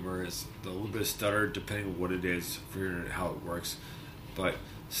sense of humor. It's a little bit of stutter, depending on what it is, figuring out how it works. But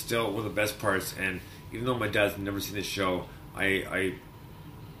still, one of the best parts. And even though my dad's never seen this show, I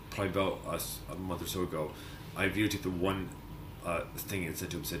probably about a month or so ago, I videotaped the one thing and said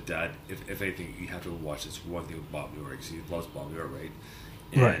to him, said, Dad, if anything, you have to watch this one thing with Bob Newhart, because he loves Bob Newhart, right?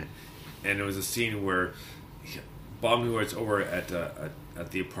 And, right. And there was a scene where Bob Newhart's over at the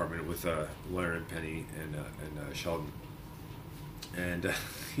apartment with Leonard and Penny and Sheldon, and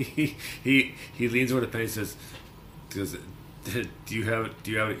he leans over to Penny and says, "Do you have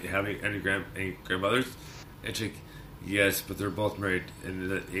any grandmothers?" And Yes, but they're both married in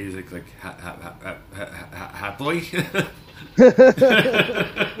the 80s, happily.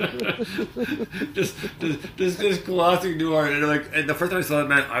 just classic Newhart. And the first time I saw that,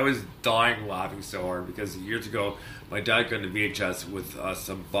 man, I was dying laughing so hard because years ago, my dad got into VHS with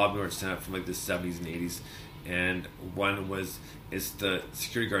some Bob Newhart stand-up from like the 70s and 80s, and one it's the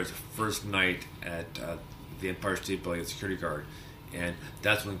security guard's first night at the Empire State Building as security guard, and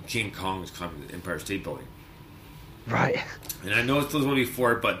that's when King Kong was coming to the Empire State Building. Right. And I know it's the one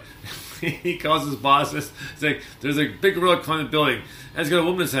before, but he calls his boss. It's like, there's a big gorilla coming to the building, and it's got a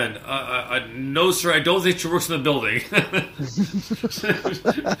woman in his hand. No, sir, I don't think she works in the building.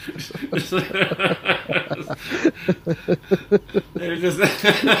 Very good.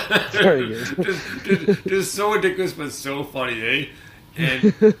 Just so ridiculous, but so funny, eh?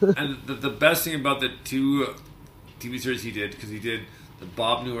 And the best thing about the two TV series he did, because he did the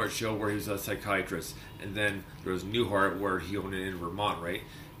Bob Newhart show where he was a psychiatrist, and then there was Newhart where he owned it in Vermont, right?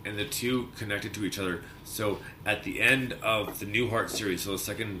 And the two connected to each other. So at the end of the Newhart series, so the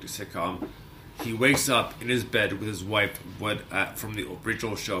second sitcom, he wakes up in his bed with his wife from the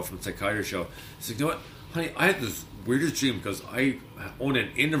original show, from the psychiatrist show. He's like, you know what, honey, I had this weirdest dream because I own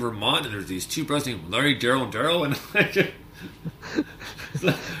an inn in Vermont, and there's these two brothers named Larry, Daryl, and Daryl, and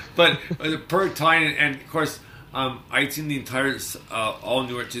but per time, and of course, I'd seen the entire all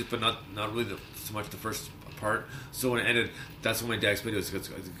Newhart series, but not really so much the first part. So when it ended, that's when my dad explained it.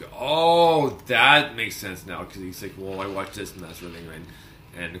 Oh, that makes sense now, because he's like, well, I watched this and that sort of thing, right?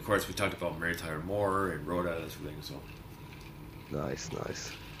 And of course, we talked about Mary Tyler Moore and Rhoda, that sort of thing. So Nice.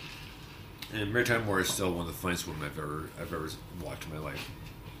 and Mary Tyler Moore is still one of the funniest women I've ever watched in my life.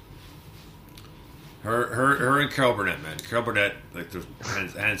 Her and Carol Burnett, man. Carol Burnett, like, there's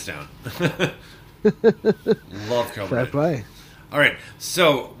hands down. Love Carol Fair Burnett. play. All right,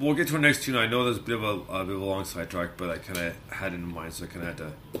 so we'll get to our next tune. I know there's a bit of a long sidetrack, but I kind of had it in mind, so I kind of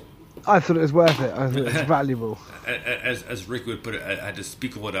had I thought it was worth it. I thought it was valuable. to, as Rick would put it, I had to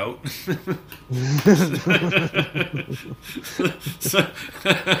speakle it out.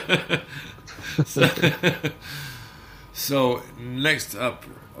 So next up,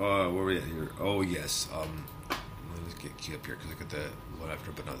 where are we at here? Oh yes, let's get key up here because I got the one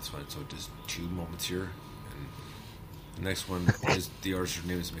after, but not this one. So just 2 moments here. And the next one is the artist's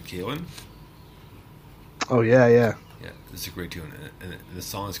name is McKaylin. Oh yeah. Yeah, it's a great tune, and the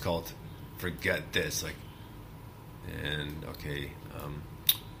song is called "Forget This." And okay,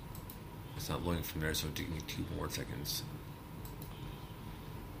 it's not loading from there, so give me 2 more seconds,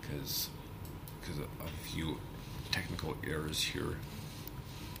 because of a few technical errors here.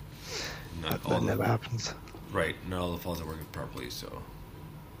 That never happens. Right, not all the files are working properly, so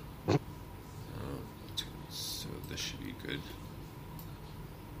so this should be good.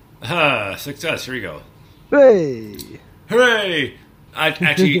 Ah, success! Here we go. Hey. Hooray!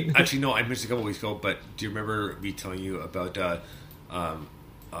 Actually, no. I missed a couple weeks ago. But do you remember me telling you about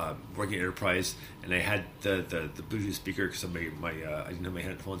working at Enterprise, and I had the Bluetooth speaker because I didn't have my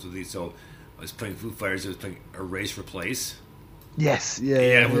headphones with me, so I was playing Foo Fighters. I was playing Erase Replace. Yes.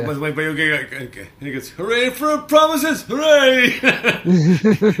 Yeah. With my video game, and he goes, "Hooray for promises! Hooray!"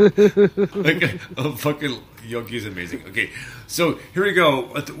 Fucking Yogi is amazing. Okay, so here we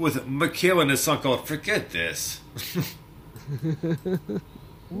go with McKaylin and a song called "Forget This."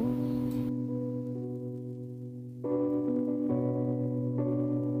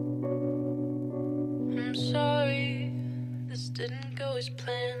 I'm sorry, this didn't go as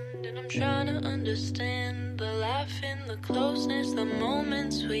planned, and I'm trying to understand the laughing, the closeness, the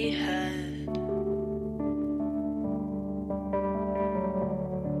moments we had.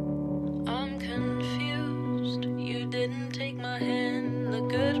 I'm confused, you didn't take my hand, the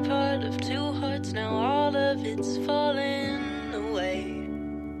good part of 2 hearts, now all of it's falling away.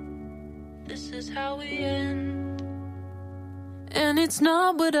 This is how we end. And it's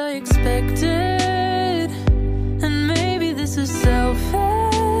not what I expected, and maybe this is selfish.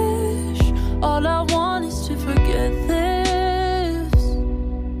 All I want is to forget this.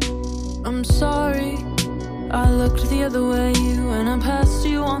 I'm sorry, I looked the other way when I passed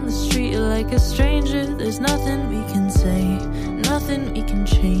you on the street like a stranger. There's nothing we can say, nothing we can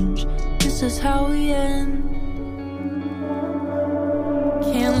change. This is how we end.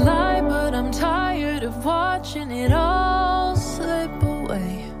 Can't lie, but I'm tired of watching it all slip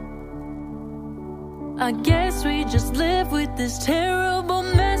away. I guess we just live with this terrible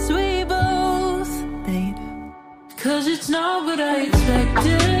mess we both made. 'Cause it's not what I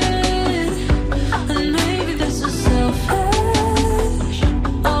expected, and maybe this is selfish.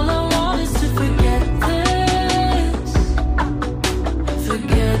 All I want is to forget this.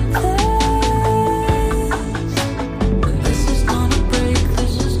 Forget this.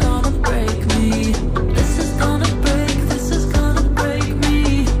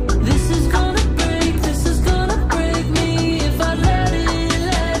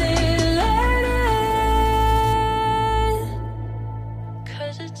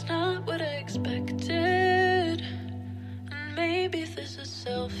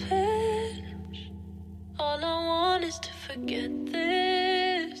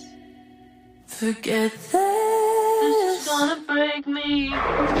 forget this. This is gonna break me.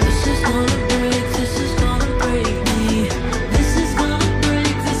 This is gonna break, this is gonna break me. This is gonna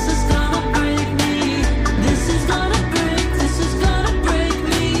break, this is gonna break me. This is gonna break, this is gonna break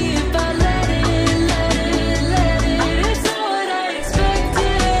me. If I let it, let it, let it. It's not what I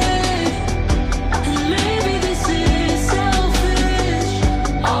expected. And maybe this is selfish.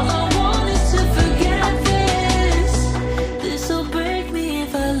 All I want is to forget this. This'll break me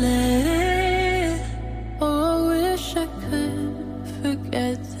if I let it. Oh, I wish I could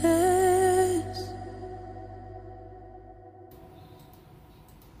forget this.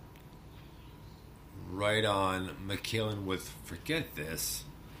 Right on, McKellen with "Forget This."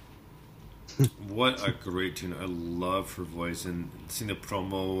 What a great tune! I love her voice, and seeing the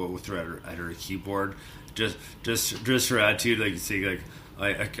promo with her at her keyboard, just her attitude, like you say,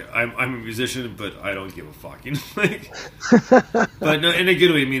 like I'm a musician, but I don't give a fuck, you know, like. But no, in a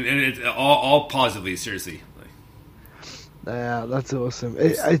good way. I mean, and it's all positively, seriously. Like, Yeah, that's awesome.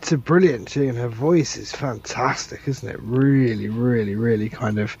 It's a brilliant tune. Her voice is fantastic, isn't it? Really, really, really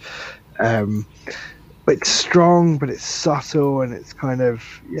kind of. It's strong, but it's subtle, and it's kind of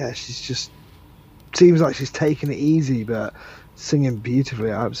she's just seems like she's taking it easy, but singing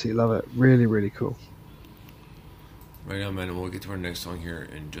beautifully. I absolutely love it. Really, really cool. right on, man. And we'll get to our next song here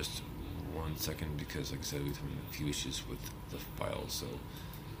in just 1 second because, like I said, we've had a few issues with the file. So,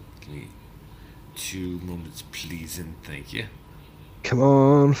 give me 2 moments, please, and thank you. Come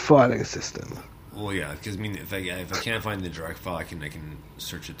on, filing system. Well, yeah, because I mean, if I can't find the direct file, I can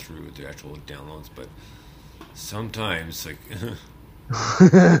search it through the actual downloads. But sometimes, like,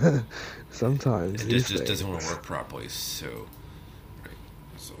 Sometimes it these just things. doesn't want to work properly. So, right.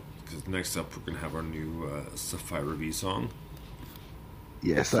 So, because next up we're gonna have our new Sapphire V song.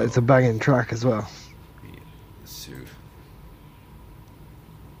 Yes, it's a banging track as well. Yeah, so there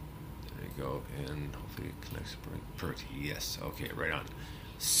you go, and hopefully it connects perfect. Yes, okay, right on.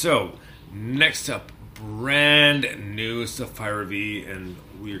 So next up, brand new Sapphire V, and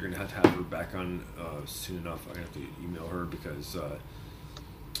we are gonna have to have her back on soon enough. I'm gonna have to email her because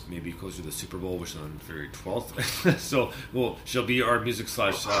maybe closer to the Super Bowl, which is on February 12th. So, well, she'll be our music /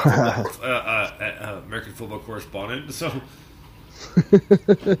 American football correspondent. So.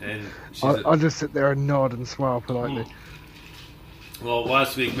 And I'll just sit there and nod and smile politely. Well,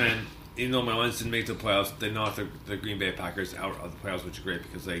 last week, man, even though my Lions didn't make the playoffs, they knocked the Green Bay Packers out of the playoffs, which is great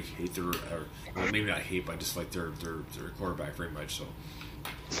because I hate their, well, maybe not hate, but I just like their quarterback very much. So,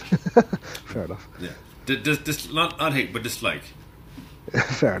 Fair enough. yeah, not hate, but dislike.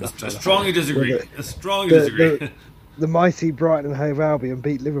 Fair enough. I strongly disagree. Well, I strongly disagree. The mighty Brighton and Hove Albion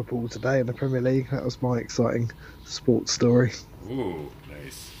beat Liverpool today in the Premier League. That was my exciting sports story. Ooh,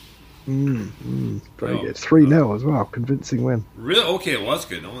 nice. Very Oh, good. 3-0 as well. Convincing win. Really? Okay, well, that's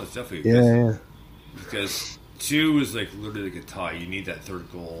good. No, that's definitely Yeah. Because 2 is like literally like a tie. You need that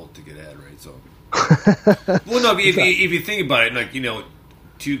third goal to get ahead, right? So, well, no, if you think about it, like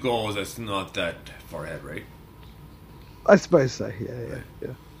 2 goals, that's not that far ahead, right? I suppose so.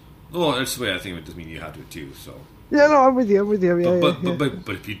 Yeah. Well, that's the way I think of it. Doesn't mean you have to too. So, Yeah, no, I'm with you. Yeah,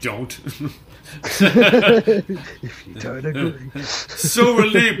 but if you don't, if you don't agree. so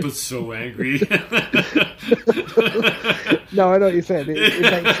relieved but so angry. No, I know what you're saying. It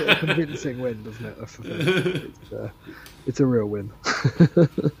makes it a convincing win, doesn't it? That's the thing. It's a real win.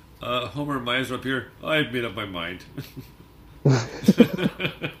 Homer, my eyes are up here. I've made up my mind.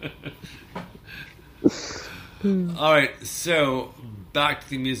 All right, so back to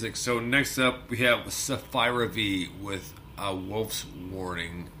the music. So next up, we have Sapphire V with a Wolf's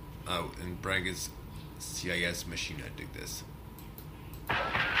Warning out in Braggart's CIS machine. I dig this.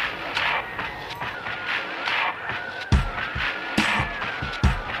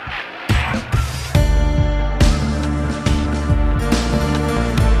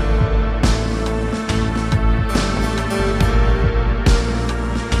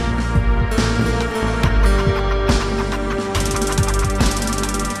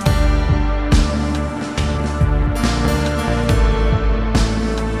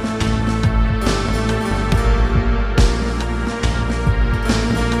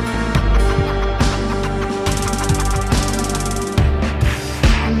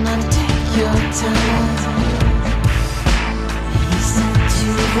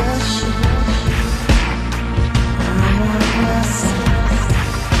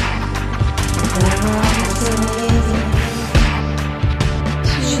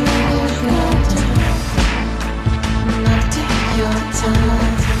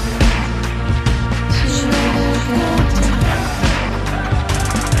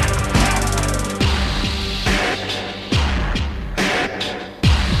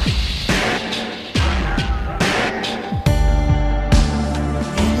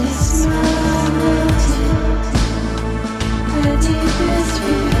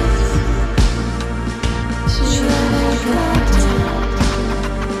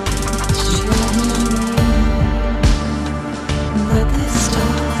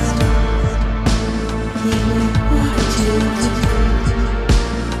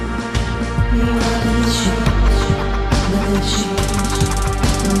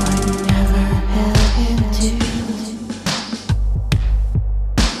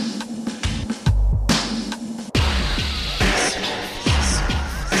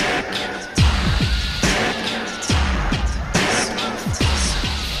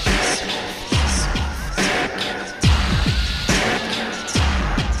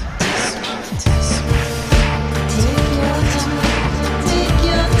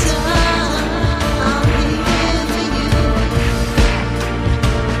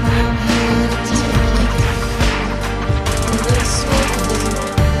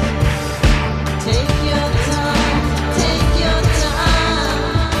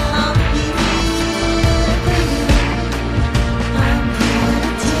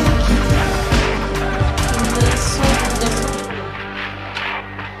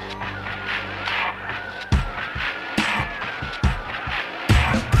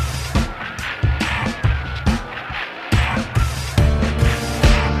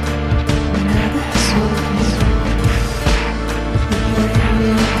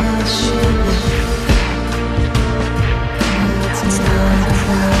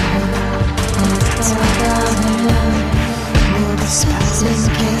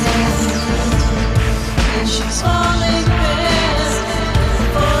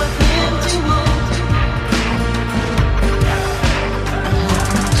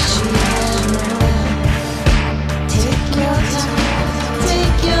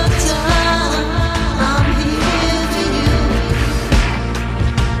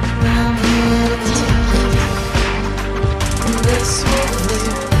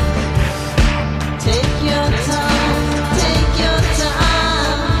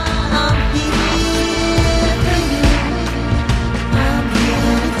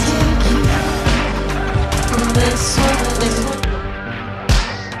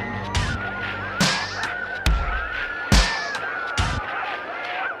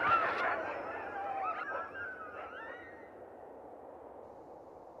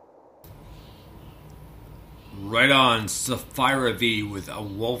 Right on, Sapphira V with A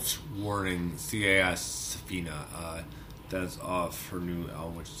Wolf's Warning, CAS Safina. That's off her new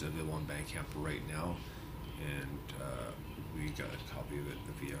album, which is available on Bandcamp right now. And we got a copy of it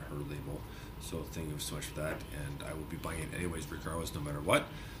via her label. So thank you so much for that. And I will be buying it anyways, regardless, no matter what.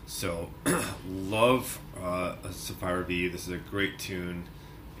 So, love Sapphira V. This is a great tune.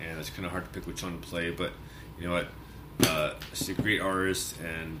 And it's kind of hard to pick which one to play. But you know what? She's a great artist,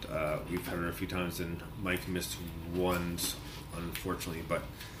 and we've had her a few times, and Mike missed ones, unfortunately. But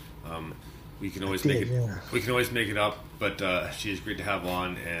we can always make it. Yeah. We can always make it up. But she is great to have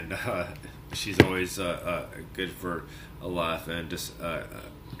on, and she's always good for a laugh and just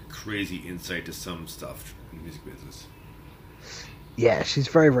crazy insight to some stuff in the music business. Yeah, she's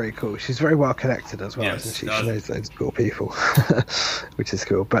very, very cool. She's very well connected as well, Yes, isn't she? She knows loads of cool people, which is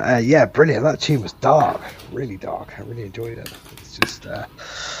cool. But yeah, brilliant. That tune was dark, really dark. I really enjoyed it. It's just,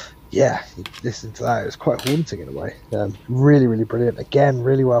 yeah, you listen to that. It was quite haunting in a way. Really, really brilliant. Again,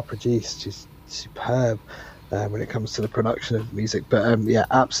 really well produced. She's superb when it comes to the production of music. But yeah,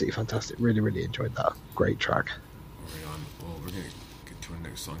 absolutely fantastic. Really, really enjoyed that. Great track. Right on. Well, we're going to get to our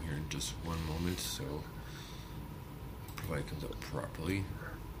next song here in just one moment, so it comes up properly,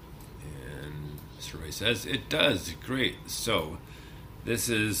 and survey says it does. Great. So this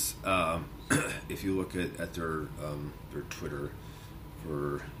is if you look at their Twitter,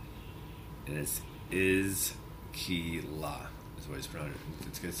 and it's is Ki La is what it's pronounced.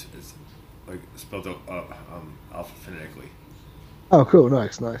 It's like spelled out alphabetically. Oh, cool.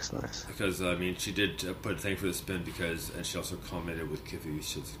 Nice. Because I mean, she did put a thing for the spin and she also commented with Kiffy.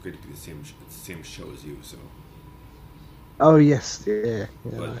 It's great to be the same show as you. So. Oh yes, yeah,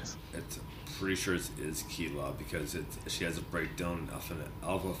 But nice. it's pretty sure it is Ki La because she has a breakdown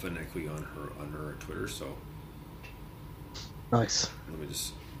alphabetically on her Twitter. So Nice. let me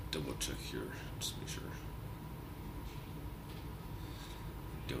just double check here, just make sure.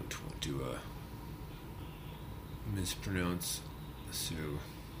 Don't want to mispronounce. So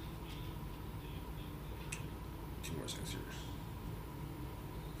 2 more seconds here.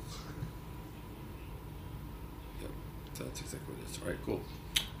 That's exactly what it is. All right, cool.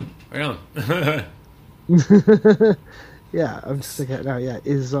 Right on. Yeah, I'm just thinking it now. Yeah,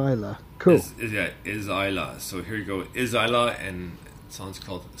 Isla. Cool. Isla. So here you go. Isla, and the song's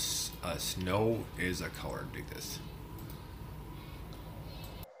called Snow is a Color. Dig this.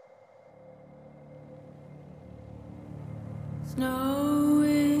 Snow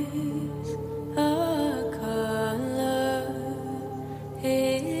is a color,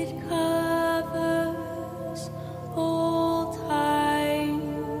 it covers all time,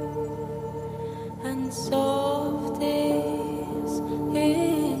 and soft is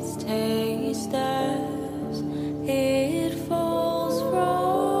its taste as it falls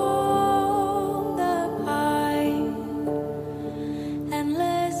from the pine.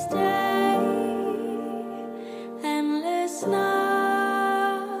 Endless day, endless night.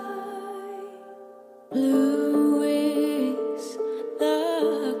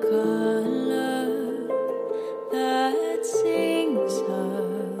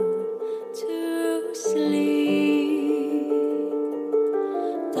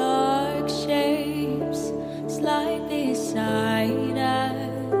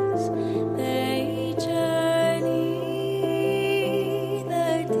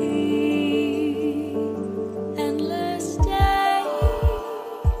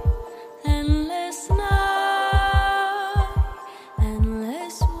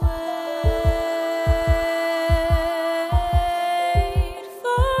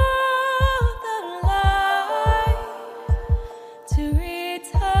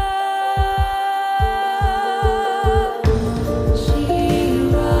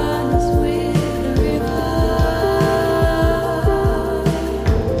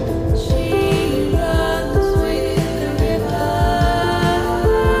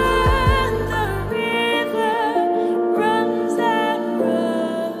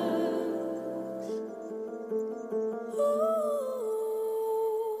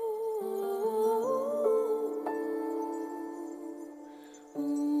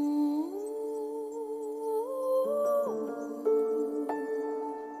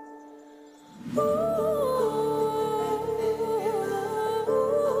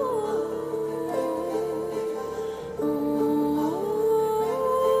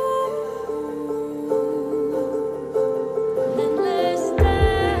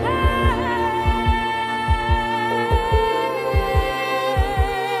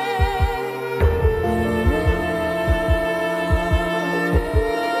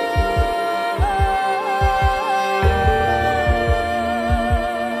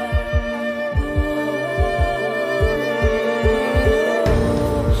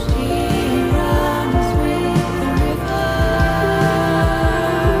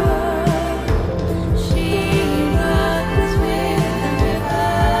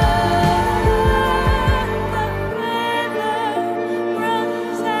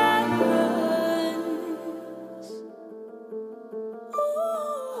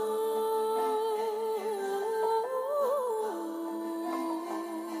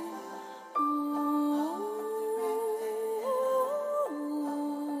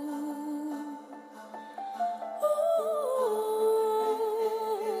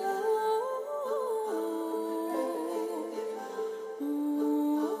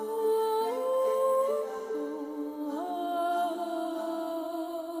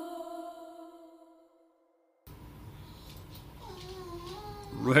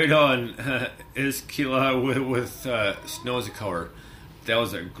 Right on. Is Keela with Snow as a Color. That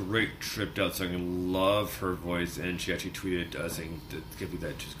was a great tripped out song. Love her voice, and she actually tweeted saying to give me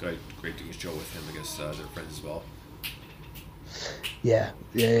that she's great doing a show with him. I guess they're friends as well. Yeah.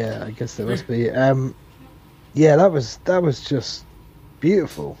 I guess there must be. Yeah, that was just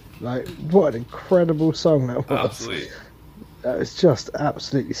beautiful. Like, what an incredible song that was. Absolutely. That was just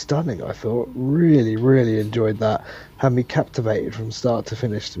absolutely stunning, I thought. Really, really enjoyed that. Had me captivated from start to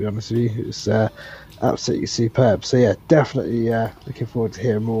finish, to be honest with you. It was absolutely superb. So, yeah, definitely looking forward to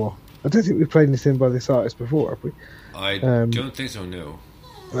hearing more. I don't think we've played anything by this artist before, have we? I don't think so, no.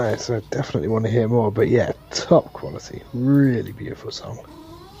 Right, so I definitely want to hear more. But, yeah, top quality. Really beautiful song.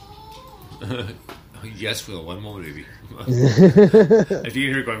 Yes, Will, one more, baby. If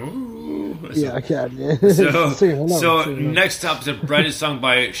you hear going, ooh. Yeah, I can, yeah. So, Sing along, sing along. next up is a brand new song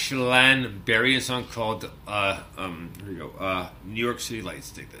by Shalane Berry, a song called, here we go, New York City Lights.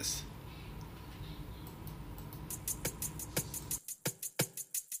 Take this.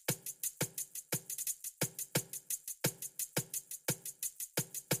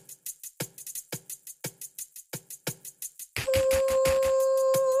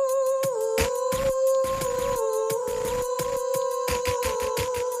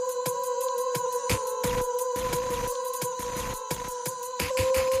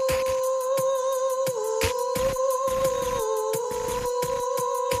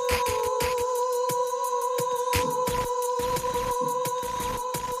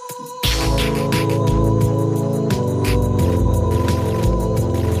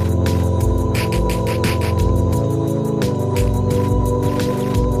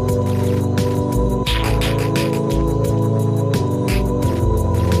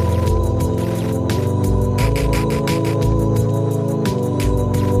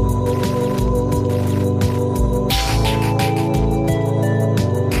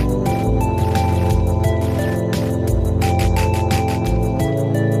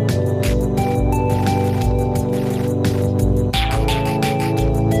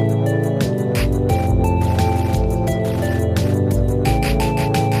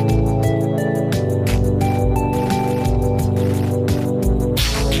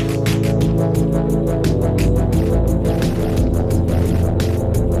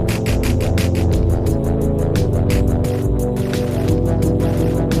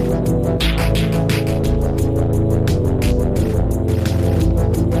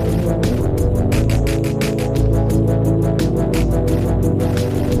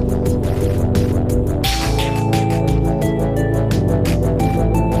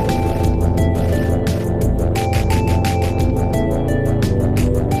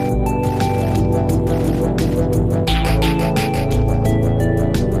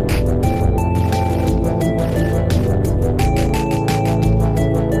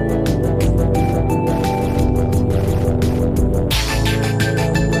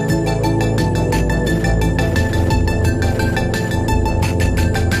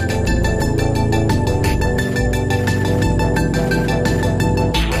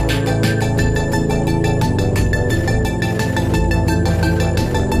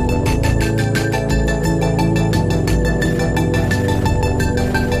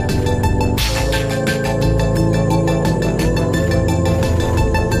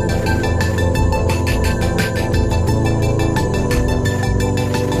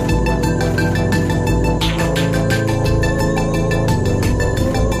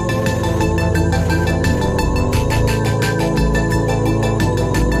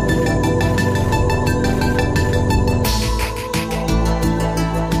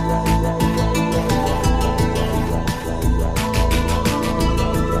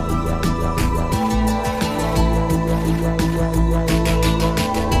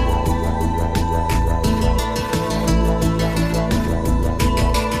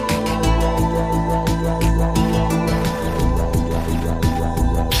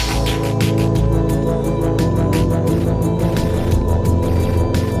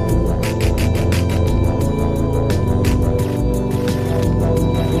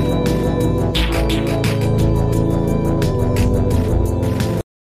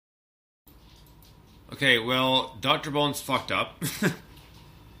 Okay, well, Dr. Bones fucked up.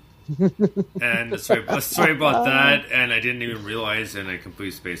 And sorry about that, and I didn't even realize, and I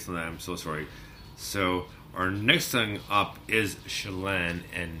completely spaced on that. I'm so sorry. So, our next song up is Shalane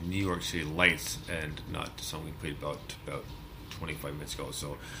and New York City Lights, and not the song we played about 25 minutes ago.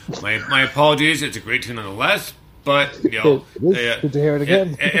 So, my apologies. It's a great tune nonetheless. But you know, good to hear it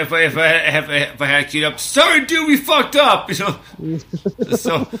again. If I had queued up, sorry, dude, we fucked up. You know,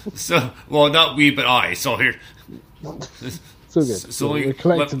 so well, not we, but I. So here, It's all good. So We're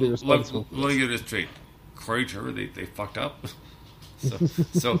collectively responsible. Let me get this straight. Corey Trevor, they fucked up.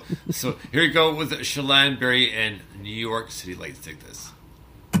 So here you go with Shalane Berry and New York City Lights. Take this.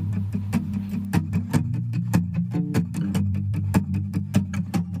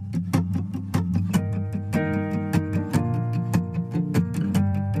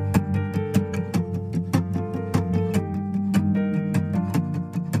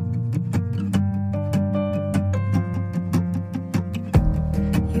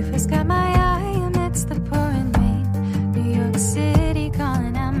 You first got my eye amidst the pouring rain. New York City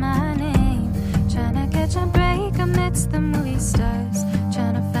calling out my name. Trying to catch a break amidst the movie stars.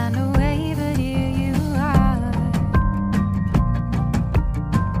 Trying to find a way, but here you are.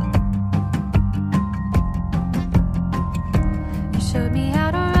 You showed me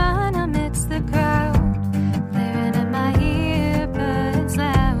how to run amidst the crowd. Blaring in my earbuds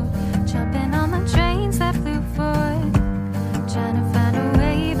loud. Jumping on the trains that flew forward. Trying to find a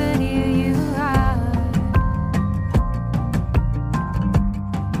way, but here you are.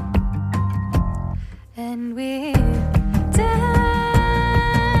 And we're dancing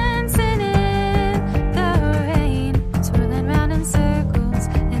in the rain, swirling round in circles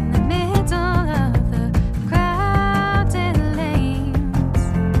in the middle of the crowded lanes.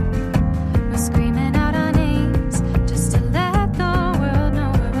 We're screaming out our names just to let the world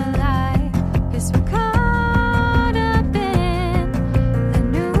know we're alive. 'Cause we're caught up in the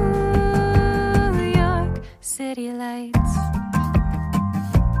New York City lights.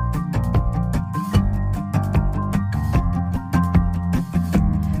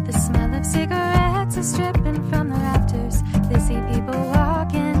 The smell of cigarettes is dripping from the rafters. They see people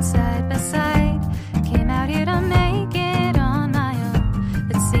walking side by side. Came out here to make it on my own,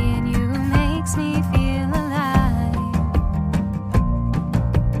 but seeing you makes me feel alive.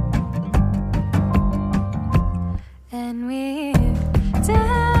 And we're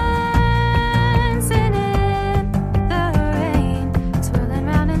dancing in the rain, swirling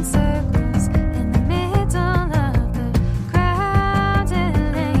round in circles in the middle of the crowded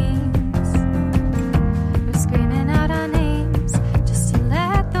lanes. We're screaming out our names just to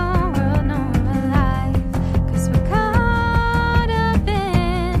let the world know we're alive. 'Cause we're caught up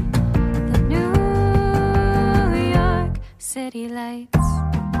in the New York City lights.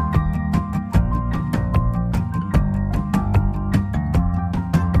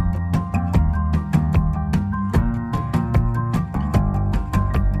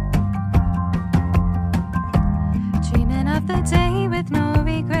 Dreaming of the day with no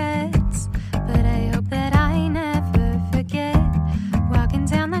regrets, but I hope that I never forget. Walking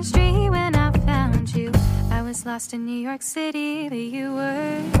down the street when I found you, I was lost in New York City, but you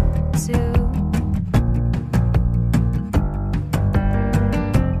were too.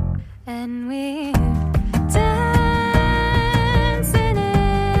 And we're dancing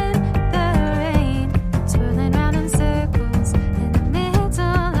in the rain, swirling round in circles in the middle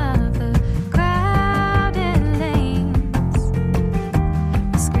of the crowded lanes.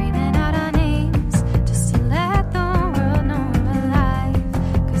 We're screaming out our names just to let the world know we're alive.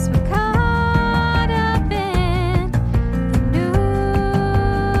 'Cause we're caught up in the New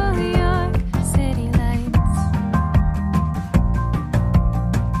York City lights.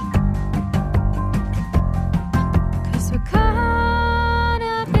 'Cause we're caught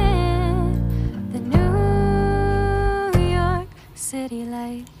up in the New York City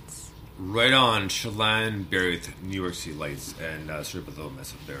lights. Right on, Shalane Berry with New York City Lights, and sorry about the little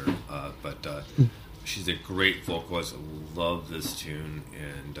mess up there, but she's a great vocalist. I love this tune,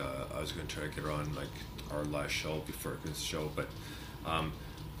 and I was going to try to get her on like our last show before this show, but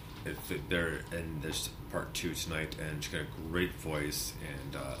there's part 2 tonight, and she's got a great voice,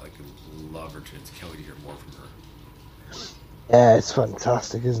 and like love her tunes. Can't wait to hear more from her. Yeah, it's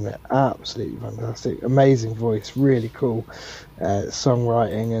fantastic, isn't it? Absolutely fantastic. Amazing voice, really cool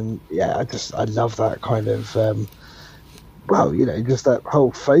songwriting, and yeah, I love that kind of just that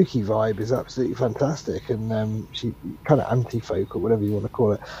whole folky vibe is absolutely fantastic, and she kind of anti-folk or whatever you want to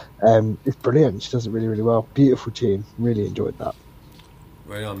call it. It's brilliant. She does it really, really well. Beautiful tune. Really enjoyed that.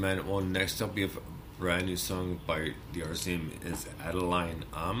 Right on, man. Well, next up we have a brand new song by the artist's name is Adeline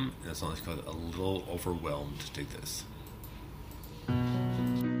and the song is called A Little Overwhelmed. Take this.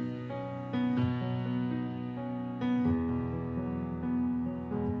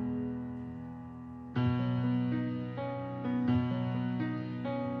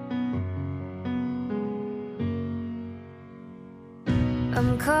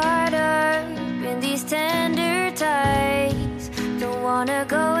 I'm caught up in these tender ties. Don't wanna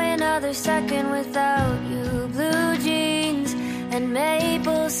go another second without you. Blue jeans and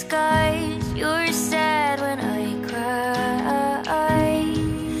maple skies. You're sad when I cry.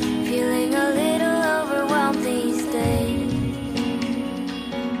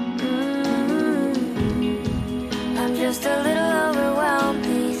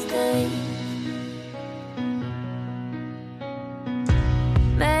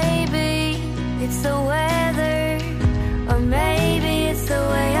 it's the weather, or maybe it's the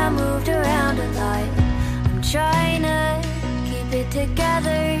way I moved around a lot. I'm trying to keep it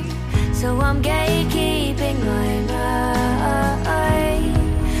together, so I'm gatekeeping my mind.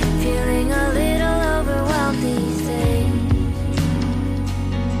 Feeling a little overwhelmed these days.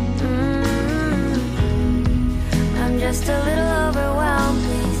 I'm just a little overwhelmed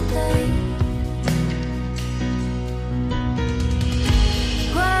these days.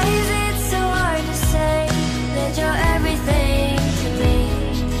 Why is it so hard to say that you're everything to me?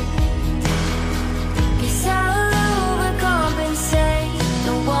 Guess I'll overcompensate.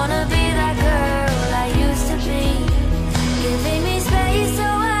 Don't wanna be that girl I used to be. Giving me space so I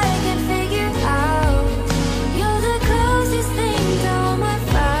can figure out you're the closest thing to home I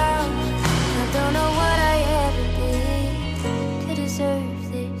found. I don't know what I ever did to deserve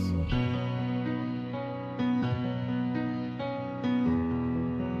this.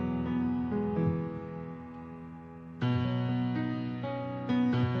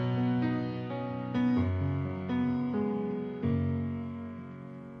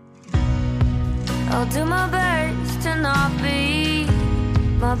 I'll do my best to not be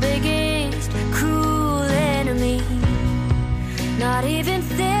my biggest cruel enemy. Not even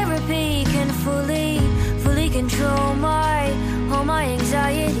therapy can fully control all my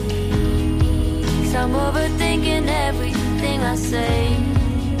anxieties. I'm overthinking everything I say.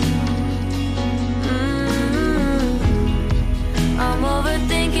 I'm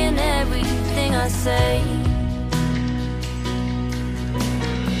overthinking everything I say.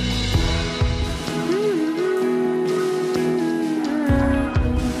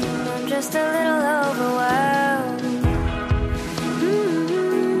 I'm just a little overwhelmed.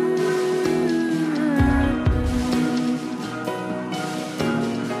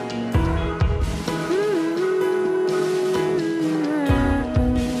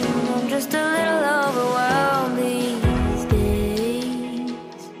 I'm just a little overwhelmed these days.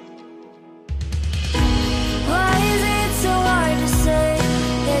 Why is it so hard to say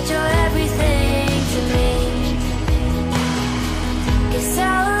that you're everything to me? Guess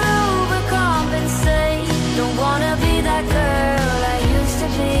I'll overcompensate. Don't wanna be that girl I used to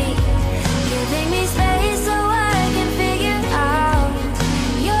be. Giving me space so I can figure out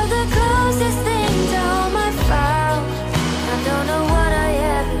you're the closest thing to home I found. I don't know what I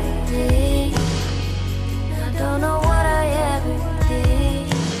ever did. I don't know what I ever did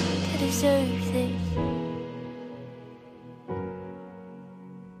to deserve this.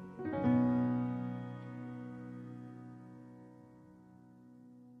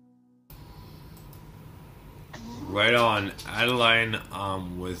 Right on. Adeline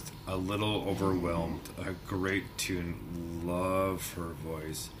with A Little Overwhelmed. A great tune. Love her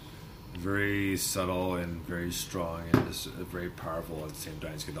voice. Very subtle and very strong and just very powerful at the same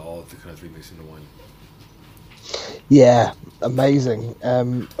time. It's got all the kind of three mixed into one. Yeah, amazing.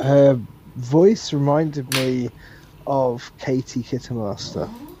 Her voice reminded me of Katie Kittermaster.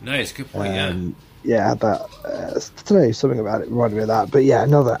 Nice. Good point, yeah. Yeah, that I don't know, something about it reminded me of that. But yeah,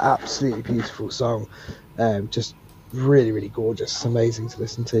 another absolutely beautiful song. Just really, really gorgeous. Amazing to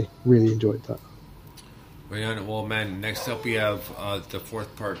listen to. Really enjoyed that. Right on. Well, man, next up we have the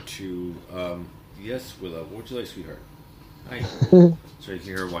fourth part to Yes, Willow. What would you like, sweetheart? Hi. Sorry, you can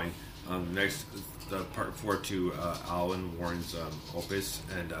hear her whine. Next, the part 4 to Alan Warren's Opus,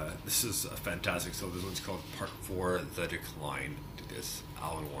 and this is a fantastic. So this one's called Part 4, The Decline. To this,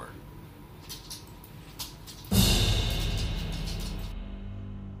 Alan Warren.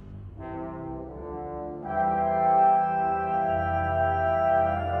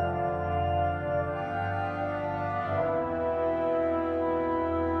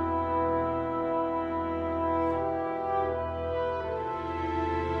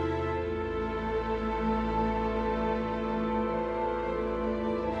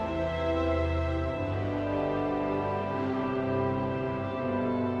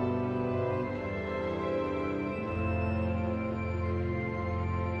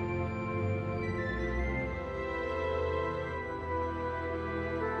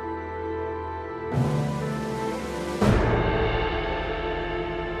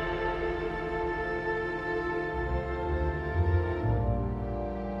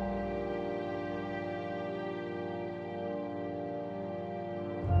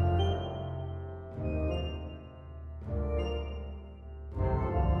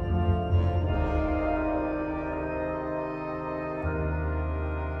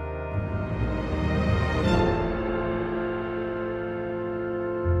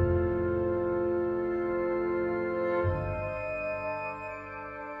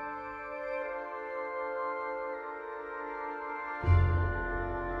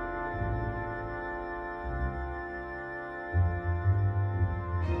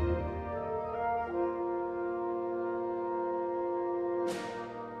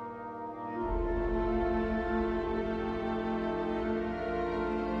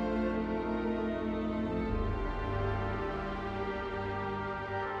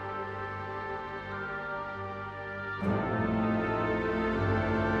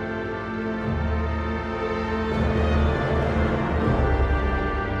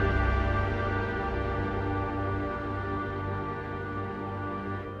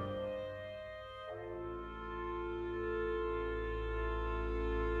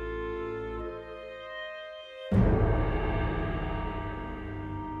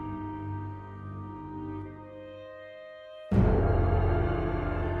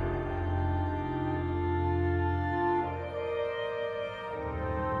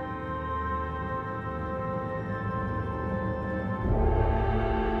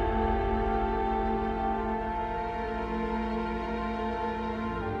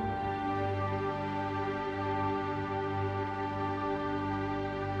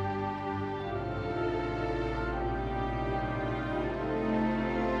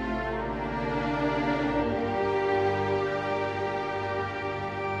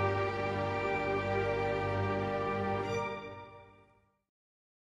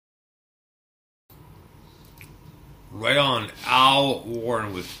 Right on. Al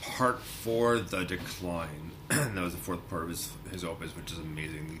Warren with Part 4, The Decline. That was the fourth part of his opus, which is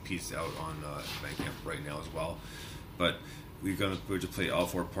amazing. The piece out on Bandcamp right now as well. But we're to play all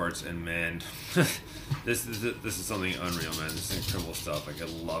 4 parts, and man, this is something unreal, man. This is incredible stuff. Like, I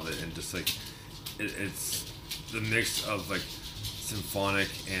love it, and just like it's the mix of like symphonic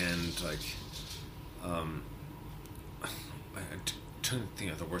and like I'm trying to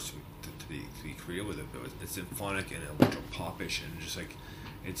think of the words to be creative with it, but it's symphonic and electro popish, and just like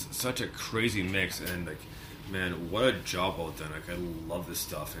it's such a crazy mix, and like, man, what a job well done. Like, I love this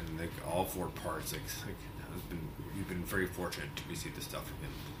stuff, and like all 4 parts, like you've been very fortunate to receive this stuff from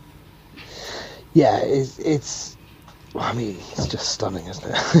him. Yeah, it's I mean, it's just stunning, isn't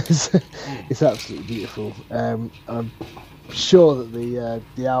it? It's absolutely beautiful. I'm sure that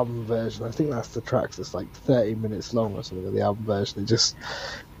the album version, I think that's the tracks that's like 30 minutes long or something of the album version. It just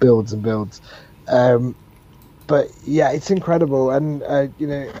builds and builds. But yeah, it's incredible. And you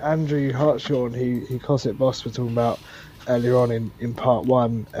know, Andrew Hartshorn, who Cosmic Boss were talking about earlier on in part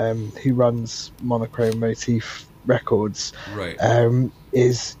 1, who runs Monochrome Motif Records, right,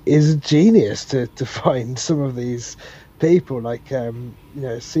 is a genius to find some of these people, like you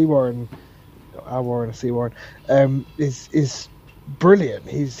know, Al Warren and C. Warren, is brilliant.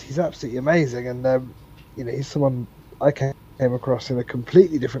 He's absolutely amazing, and you know, he's someone I came across in a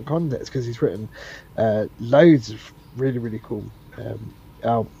completely different context, because he's written loads of really cool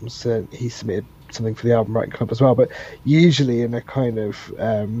albums. He submitted something for the Album Writing Club as well, but usually in a kind of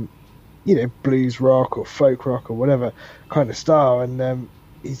you know, blues rock or folk rock or whatever kind of style, and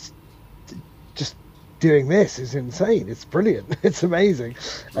he's just doing this is insane. It's brilliant. It's amazing,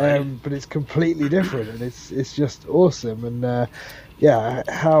 but it's completely different, and it's just awesome. And yeah,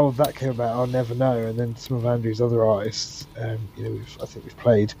 how that came about, I'll never know. And then some of Andrew's other artists, you know, I think we've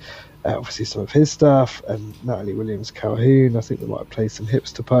played obviously some of his stuff, and Natalie Williams Calhoun. I think we might have played some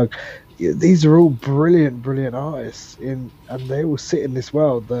Hipster Pug. These are all brilliant artists, and they all sit in this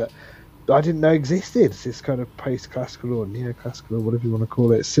world that I didn't know existed. It's this kind of post-classical or neoclassical or whatever you want to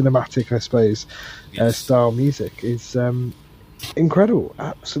call it, cinematic, I suppose, style music is incredible,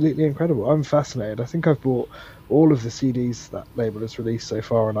 absolutely incredible. I'm fascinated. I think I've bought all of the CDs that label has released so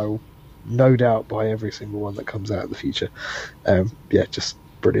far, and I will no doubt buy every single one that comes out in the future. Yeah, just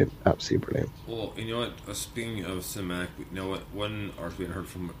brilliant, absolutely brilliant. Well, you know what? Speaking of cinematic, you know what? One artist we haven't heard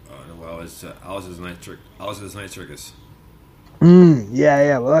from in a while is Alice's Night Circus.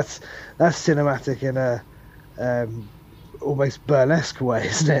 Yeah. Well, that's cinematic in a almost burlesque way,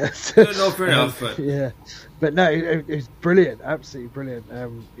 isn't it? No, fair enough. But yeah, but no, it's brilliant, absolutely brilliant.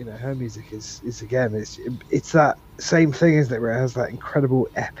 You know, her music is again, it's that same thing, isn't it? Where it has that incredible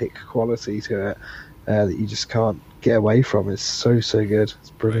epic quality to it that you just can't get away from. It's so good. It's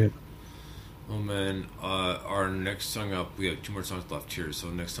brilliant. Right. Oh man, our next song up, we have 2 more songs left here.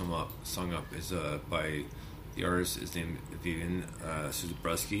 So next song up is by the artist is named Vivian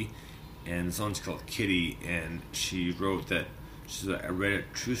Zabriskie, and the song's called Kitty. And she wrote that I read a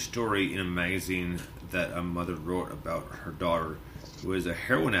true story in a magazine that a mother wrote about her daughter who was a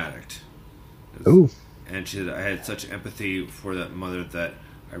heroin addict. Ooh. And she said, I had such empathy for that mother that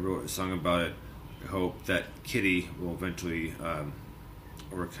I wrote a song about it. I hope that Kitty will eventually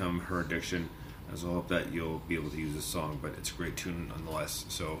overcome her addiction. As well, hope that you'll be able to use this song, but it's a great tune nonetheless.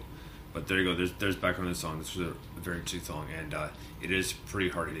 So, but there you go. There's background on the song. This was a very interesting song, and it is pretty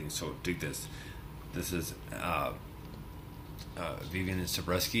hard hitting. So dig this. This is Vivian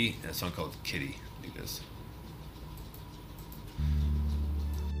Zabriskie, and a song called Kitty. Dig this.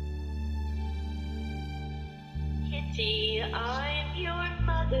 Kitty, I'm your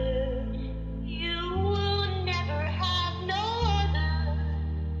mother. You will never have no other.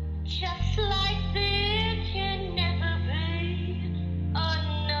 Just like there can never be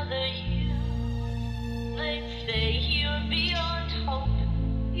another you. They say you're beyond hope.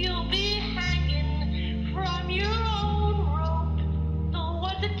 You'll be hanging from your own rope. Though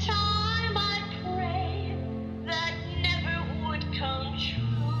at the time I pray that never would come true.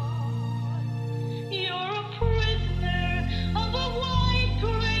 You're a prisoner of a white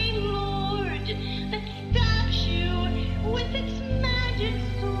gray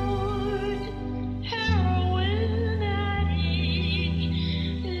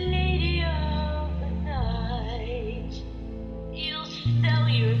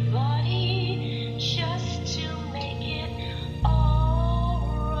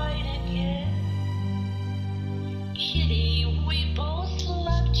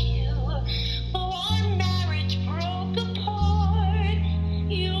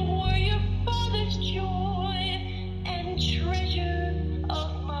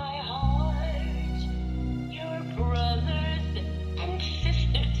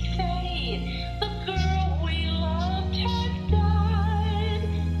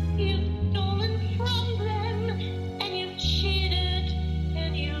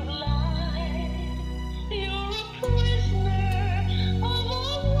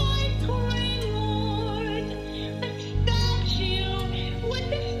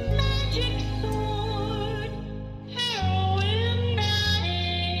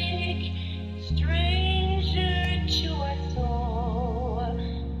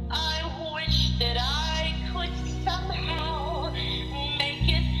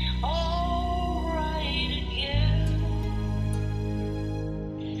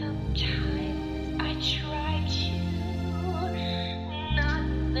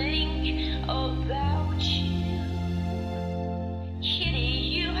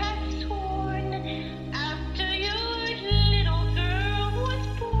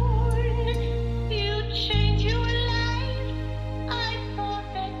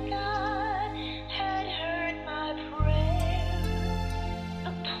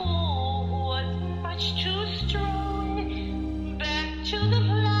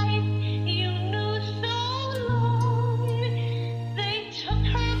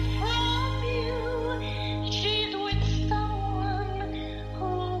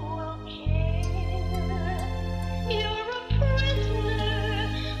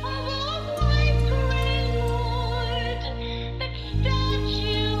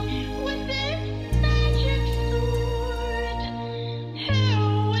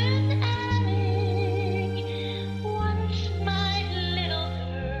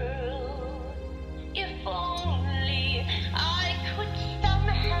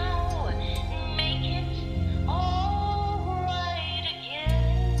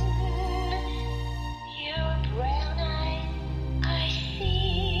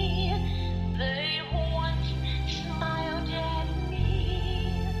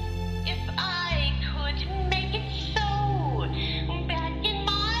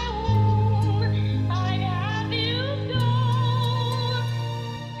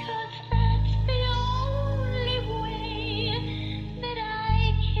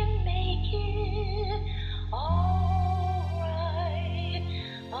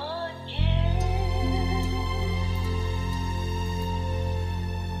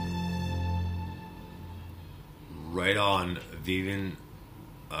on, Vivian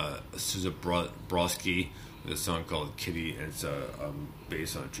Sousa Brodsky with a song called Kitty, and it's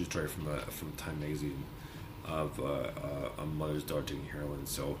based on a true story from Time magazine of a mother's daughter taking heroin.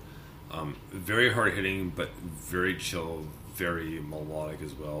 So very hard hitting, but very chill, very melodic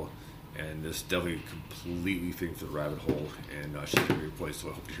as well. And this definitely completely fitting for the rabbit hole, and she's got a great voice, so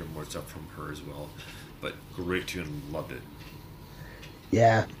I hope to hear more stuff from her as well. But great tune, loved it.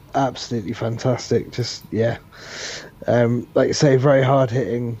 Yeah, absolutely fantastic. Just like you say, very hard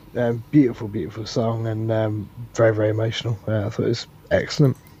hitting, beautiful, beautiful song, and very, very emotional. I thought it was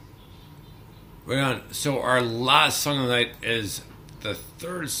excellent. Right on. So our last song of the night is the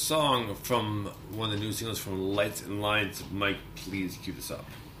third song from one of the new singles from Lights and Lines. Mike, please cue this up.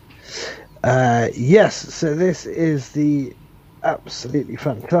 Yes, so this is the absolutely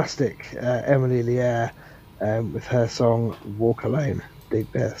fantastic Emily Lear with her song Walk Alone. Big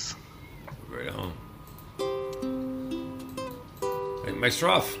Bass. Right on. Hey, Mike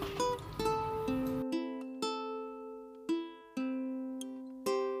Stroff.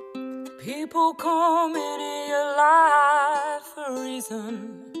 People come into your life for a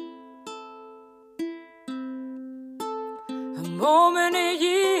reason. A moment, a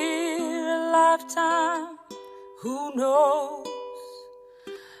year, a lifetime, who knows?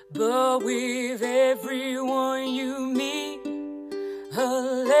 But with everyone you meet, a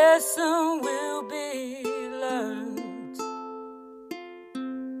lesson will be learned.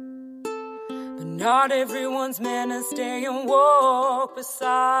 But not everyone's meant to stay and walk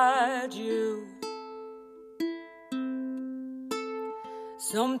beside you.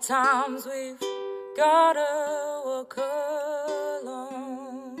 Sometimes we've gotta walk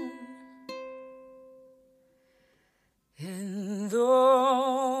alone. And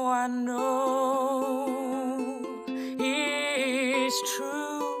though I know it's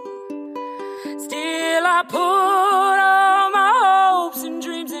true, still I put all my hopes and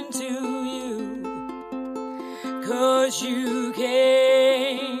dreams into you. 'Cause you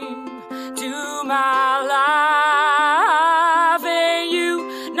came to my life and you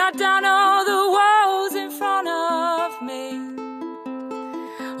knocked down all the walls in front of me.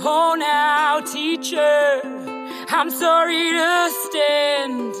 Oh, now teacher, I'm sorry to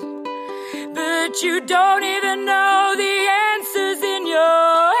stand, but you don't even know the answers in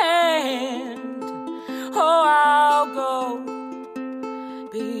your hand. Oh, I'll go,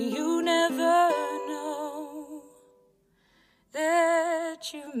 but you never know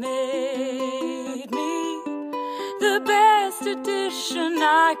that you made me the best addition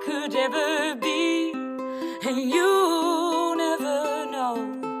I could ever be. And you never know,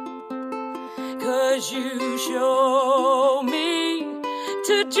 'cause you show me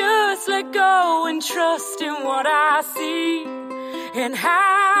to just let go and trust in what I see and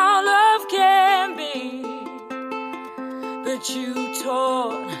how love can be. But you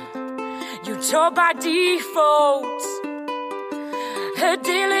taught by default, a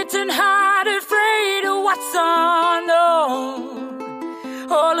dilettante heart afraid of what's unknown.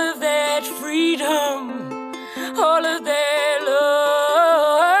 All of that freedom, all of that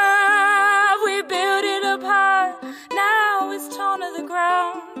love, we built it up high, now it's torn to the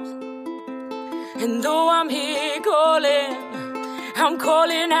ground. And though I'm here I'm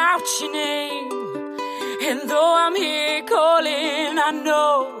calling out your name. And though I'm here calling, I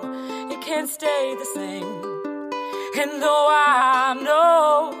know it can't stay the same. And though I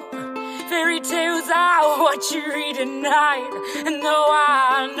know fairy tales are what you read at night, and though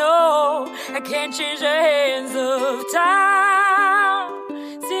I know I can't change the hands of time,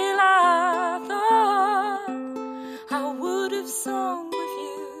 still I thought I would have sung with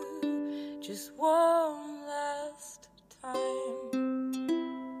you just one last time.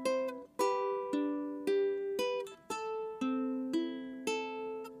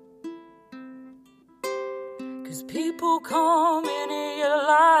 People come into your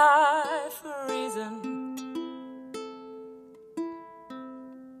life for a reason,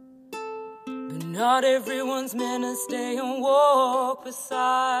 but not everyone's meant to stay and walk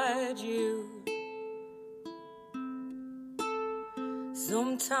beside you.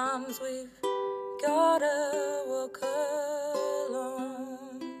 Sometimes we've gotta walk alone.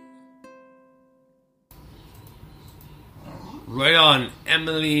 Right on,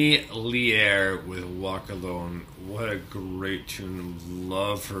 Emily Lear with Walk Alone. What a great tune.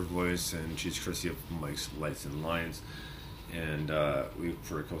 Love her voice, and she's courtesy of Mike's Lights and Lines. And we've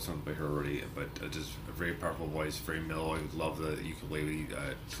heard a co-song by her already, but just a very powerful voice, very mellow. I love the ukulele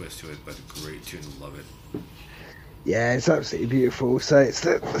twist to it, but a great tune. Love it. Yeah, it's absolutely beautiful. So it's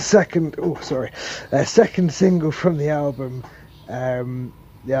the second single from the album.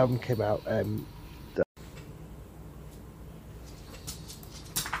 The album came out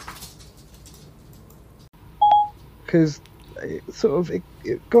because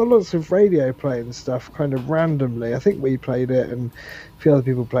it got lots of radio play and stuff kind of randomly. I think we played it and a few other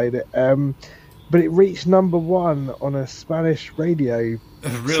people played it. But it reached number 1 on a Spanish radio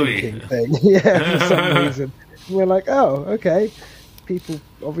Really? syncing thing. Yeah, for some reason. And we're like, oh, okay. People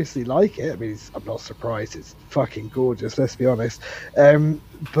obviously like it. I mean, I'm not surprised. It's fucking gorgeous, let's be honest. But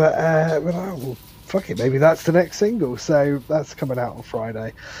we're like, oh, well, fuck it, maybe that's the next single. So that's coming out on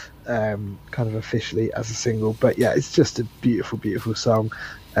Friday, kind of officially as a single. But yeah, it's just a beautiful, beautiful song.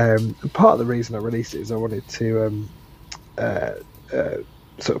 And part of the reason I released it is I wanted to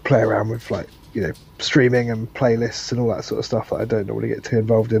sort of play around with, like, you know, streaming and playlists and all that sort of stuff that I don't normally get too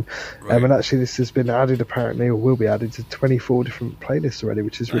involved in. Right. And actually this has been added apparently, or will be added to 24 different playlists already,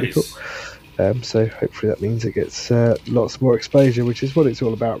 which is really Nice. cool. So hopefully that means it gets lots more exposure, which is what it's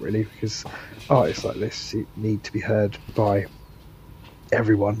all about really, because artists like this need to be heard by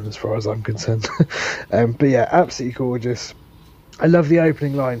everyone as far as I'm concerned. But yeah, absolutely gorgeous. I love the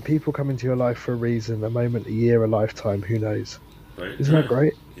opening line, people come into your life for a reason, a moment, a year, a lifetime, who knows. Right. Isn't that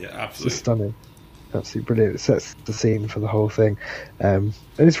great? Yeah, It's absolutely. just stunning. Absolutely brilliant. It sets the scene for the whole thing. And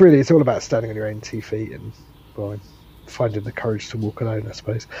it's all about standing on your own 2 feet and, well, finding the courage to walk alone, I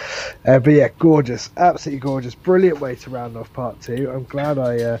suppose. But yeah, gorgeous. Absolutely gorgeous. Brilliant way to round off part 2. I'm glad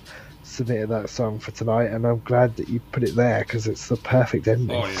I submitted that song for tonight, and I'm glad that you put it there because it's the perfect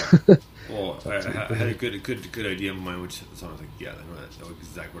ending. Oh yeah. Well, I had a good idea in mind, which song I was like, yeah, I know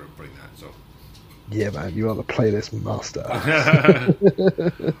exactly where to bring that. So. Yeah, man, you are the playlist master.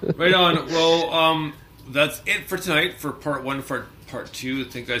 Right on. Well, that's it for tonight for part 1. For part 2,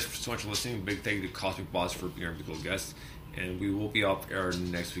 thank you guys so much for listening. Big thank you to Cosmic Boss for being our big old guest. And we will be up air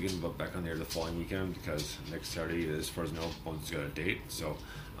next weekend, but back on the air the following weekend because next Saturday, as far as I know, Bones got a date. So,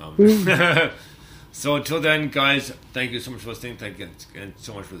 so until then, guys, thank you so much for listening. Thank you and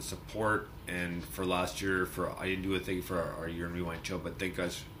so much for the support. And for last year, I didn't do a thank you for our year in rewind show, but thank you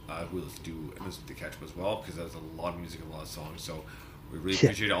guys who listened to the catch up as well, because that's a lot of music and a lot of songs. So we really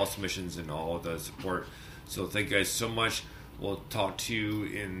appreciate all submissions and all the support. So thank you guys so much. We'll talk to you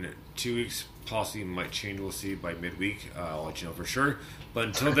in 2 weeks. Possibly might change. We'll see by midweek. I'll let you know for sure. But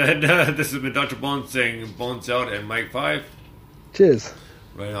until then, this has been Dr. Bones saying Bones out and Mike 5. Cheers.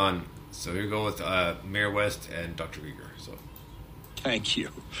 Right on. So here we go with Mayor West and Dr. Rieger. So Thank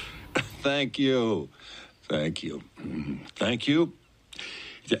you. Thank you. Thank you. Thank you.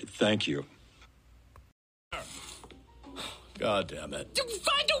 Thank you. God damn it.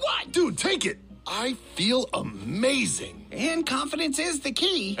 Find a what? Dude, take it. I feel amazing. And confidence is the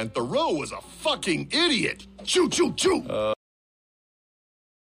key. And Thoreau was a fucking idiot. Choo, choo, choo.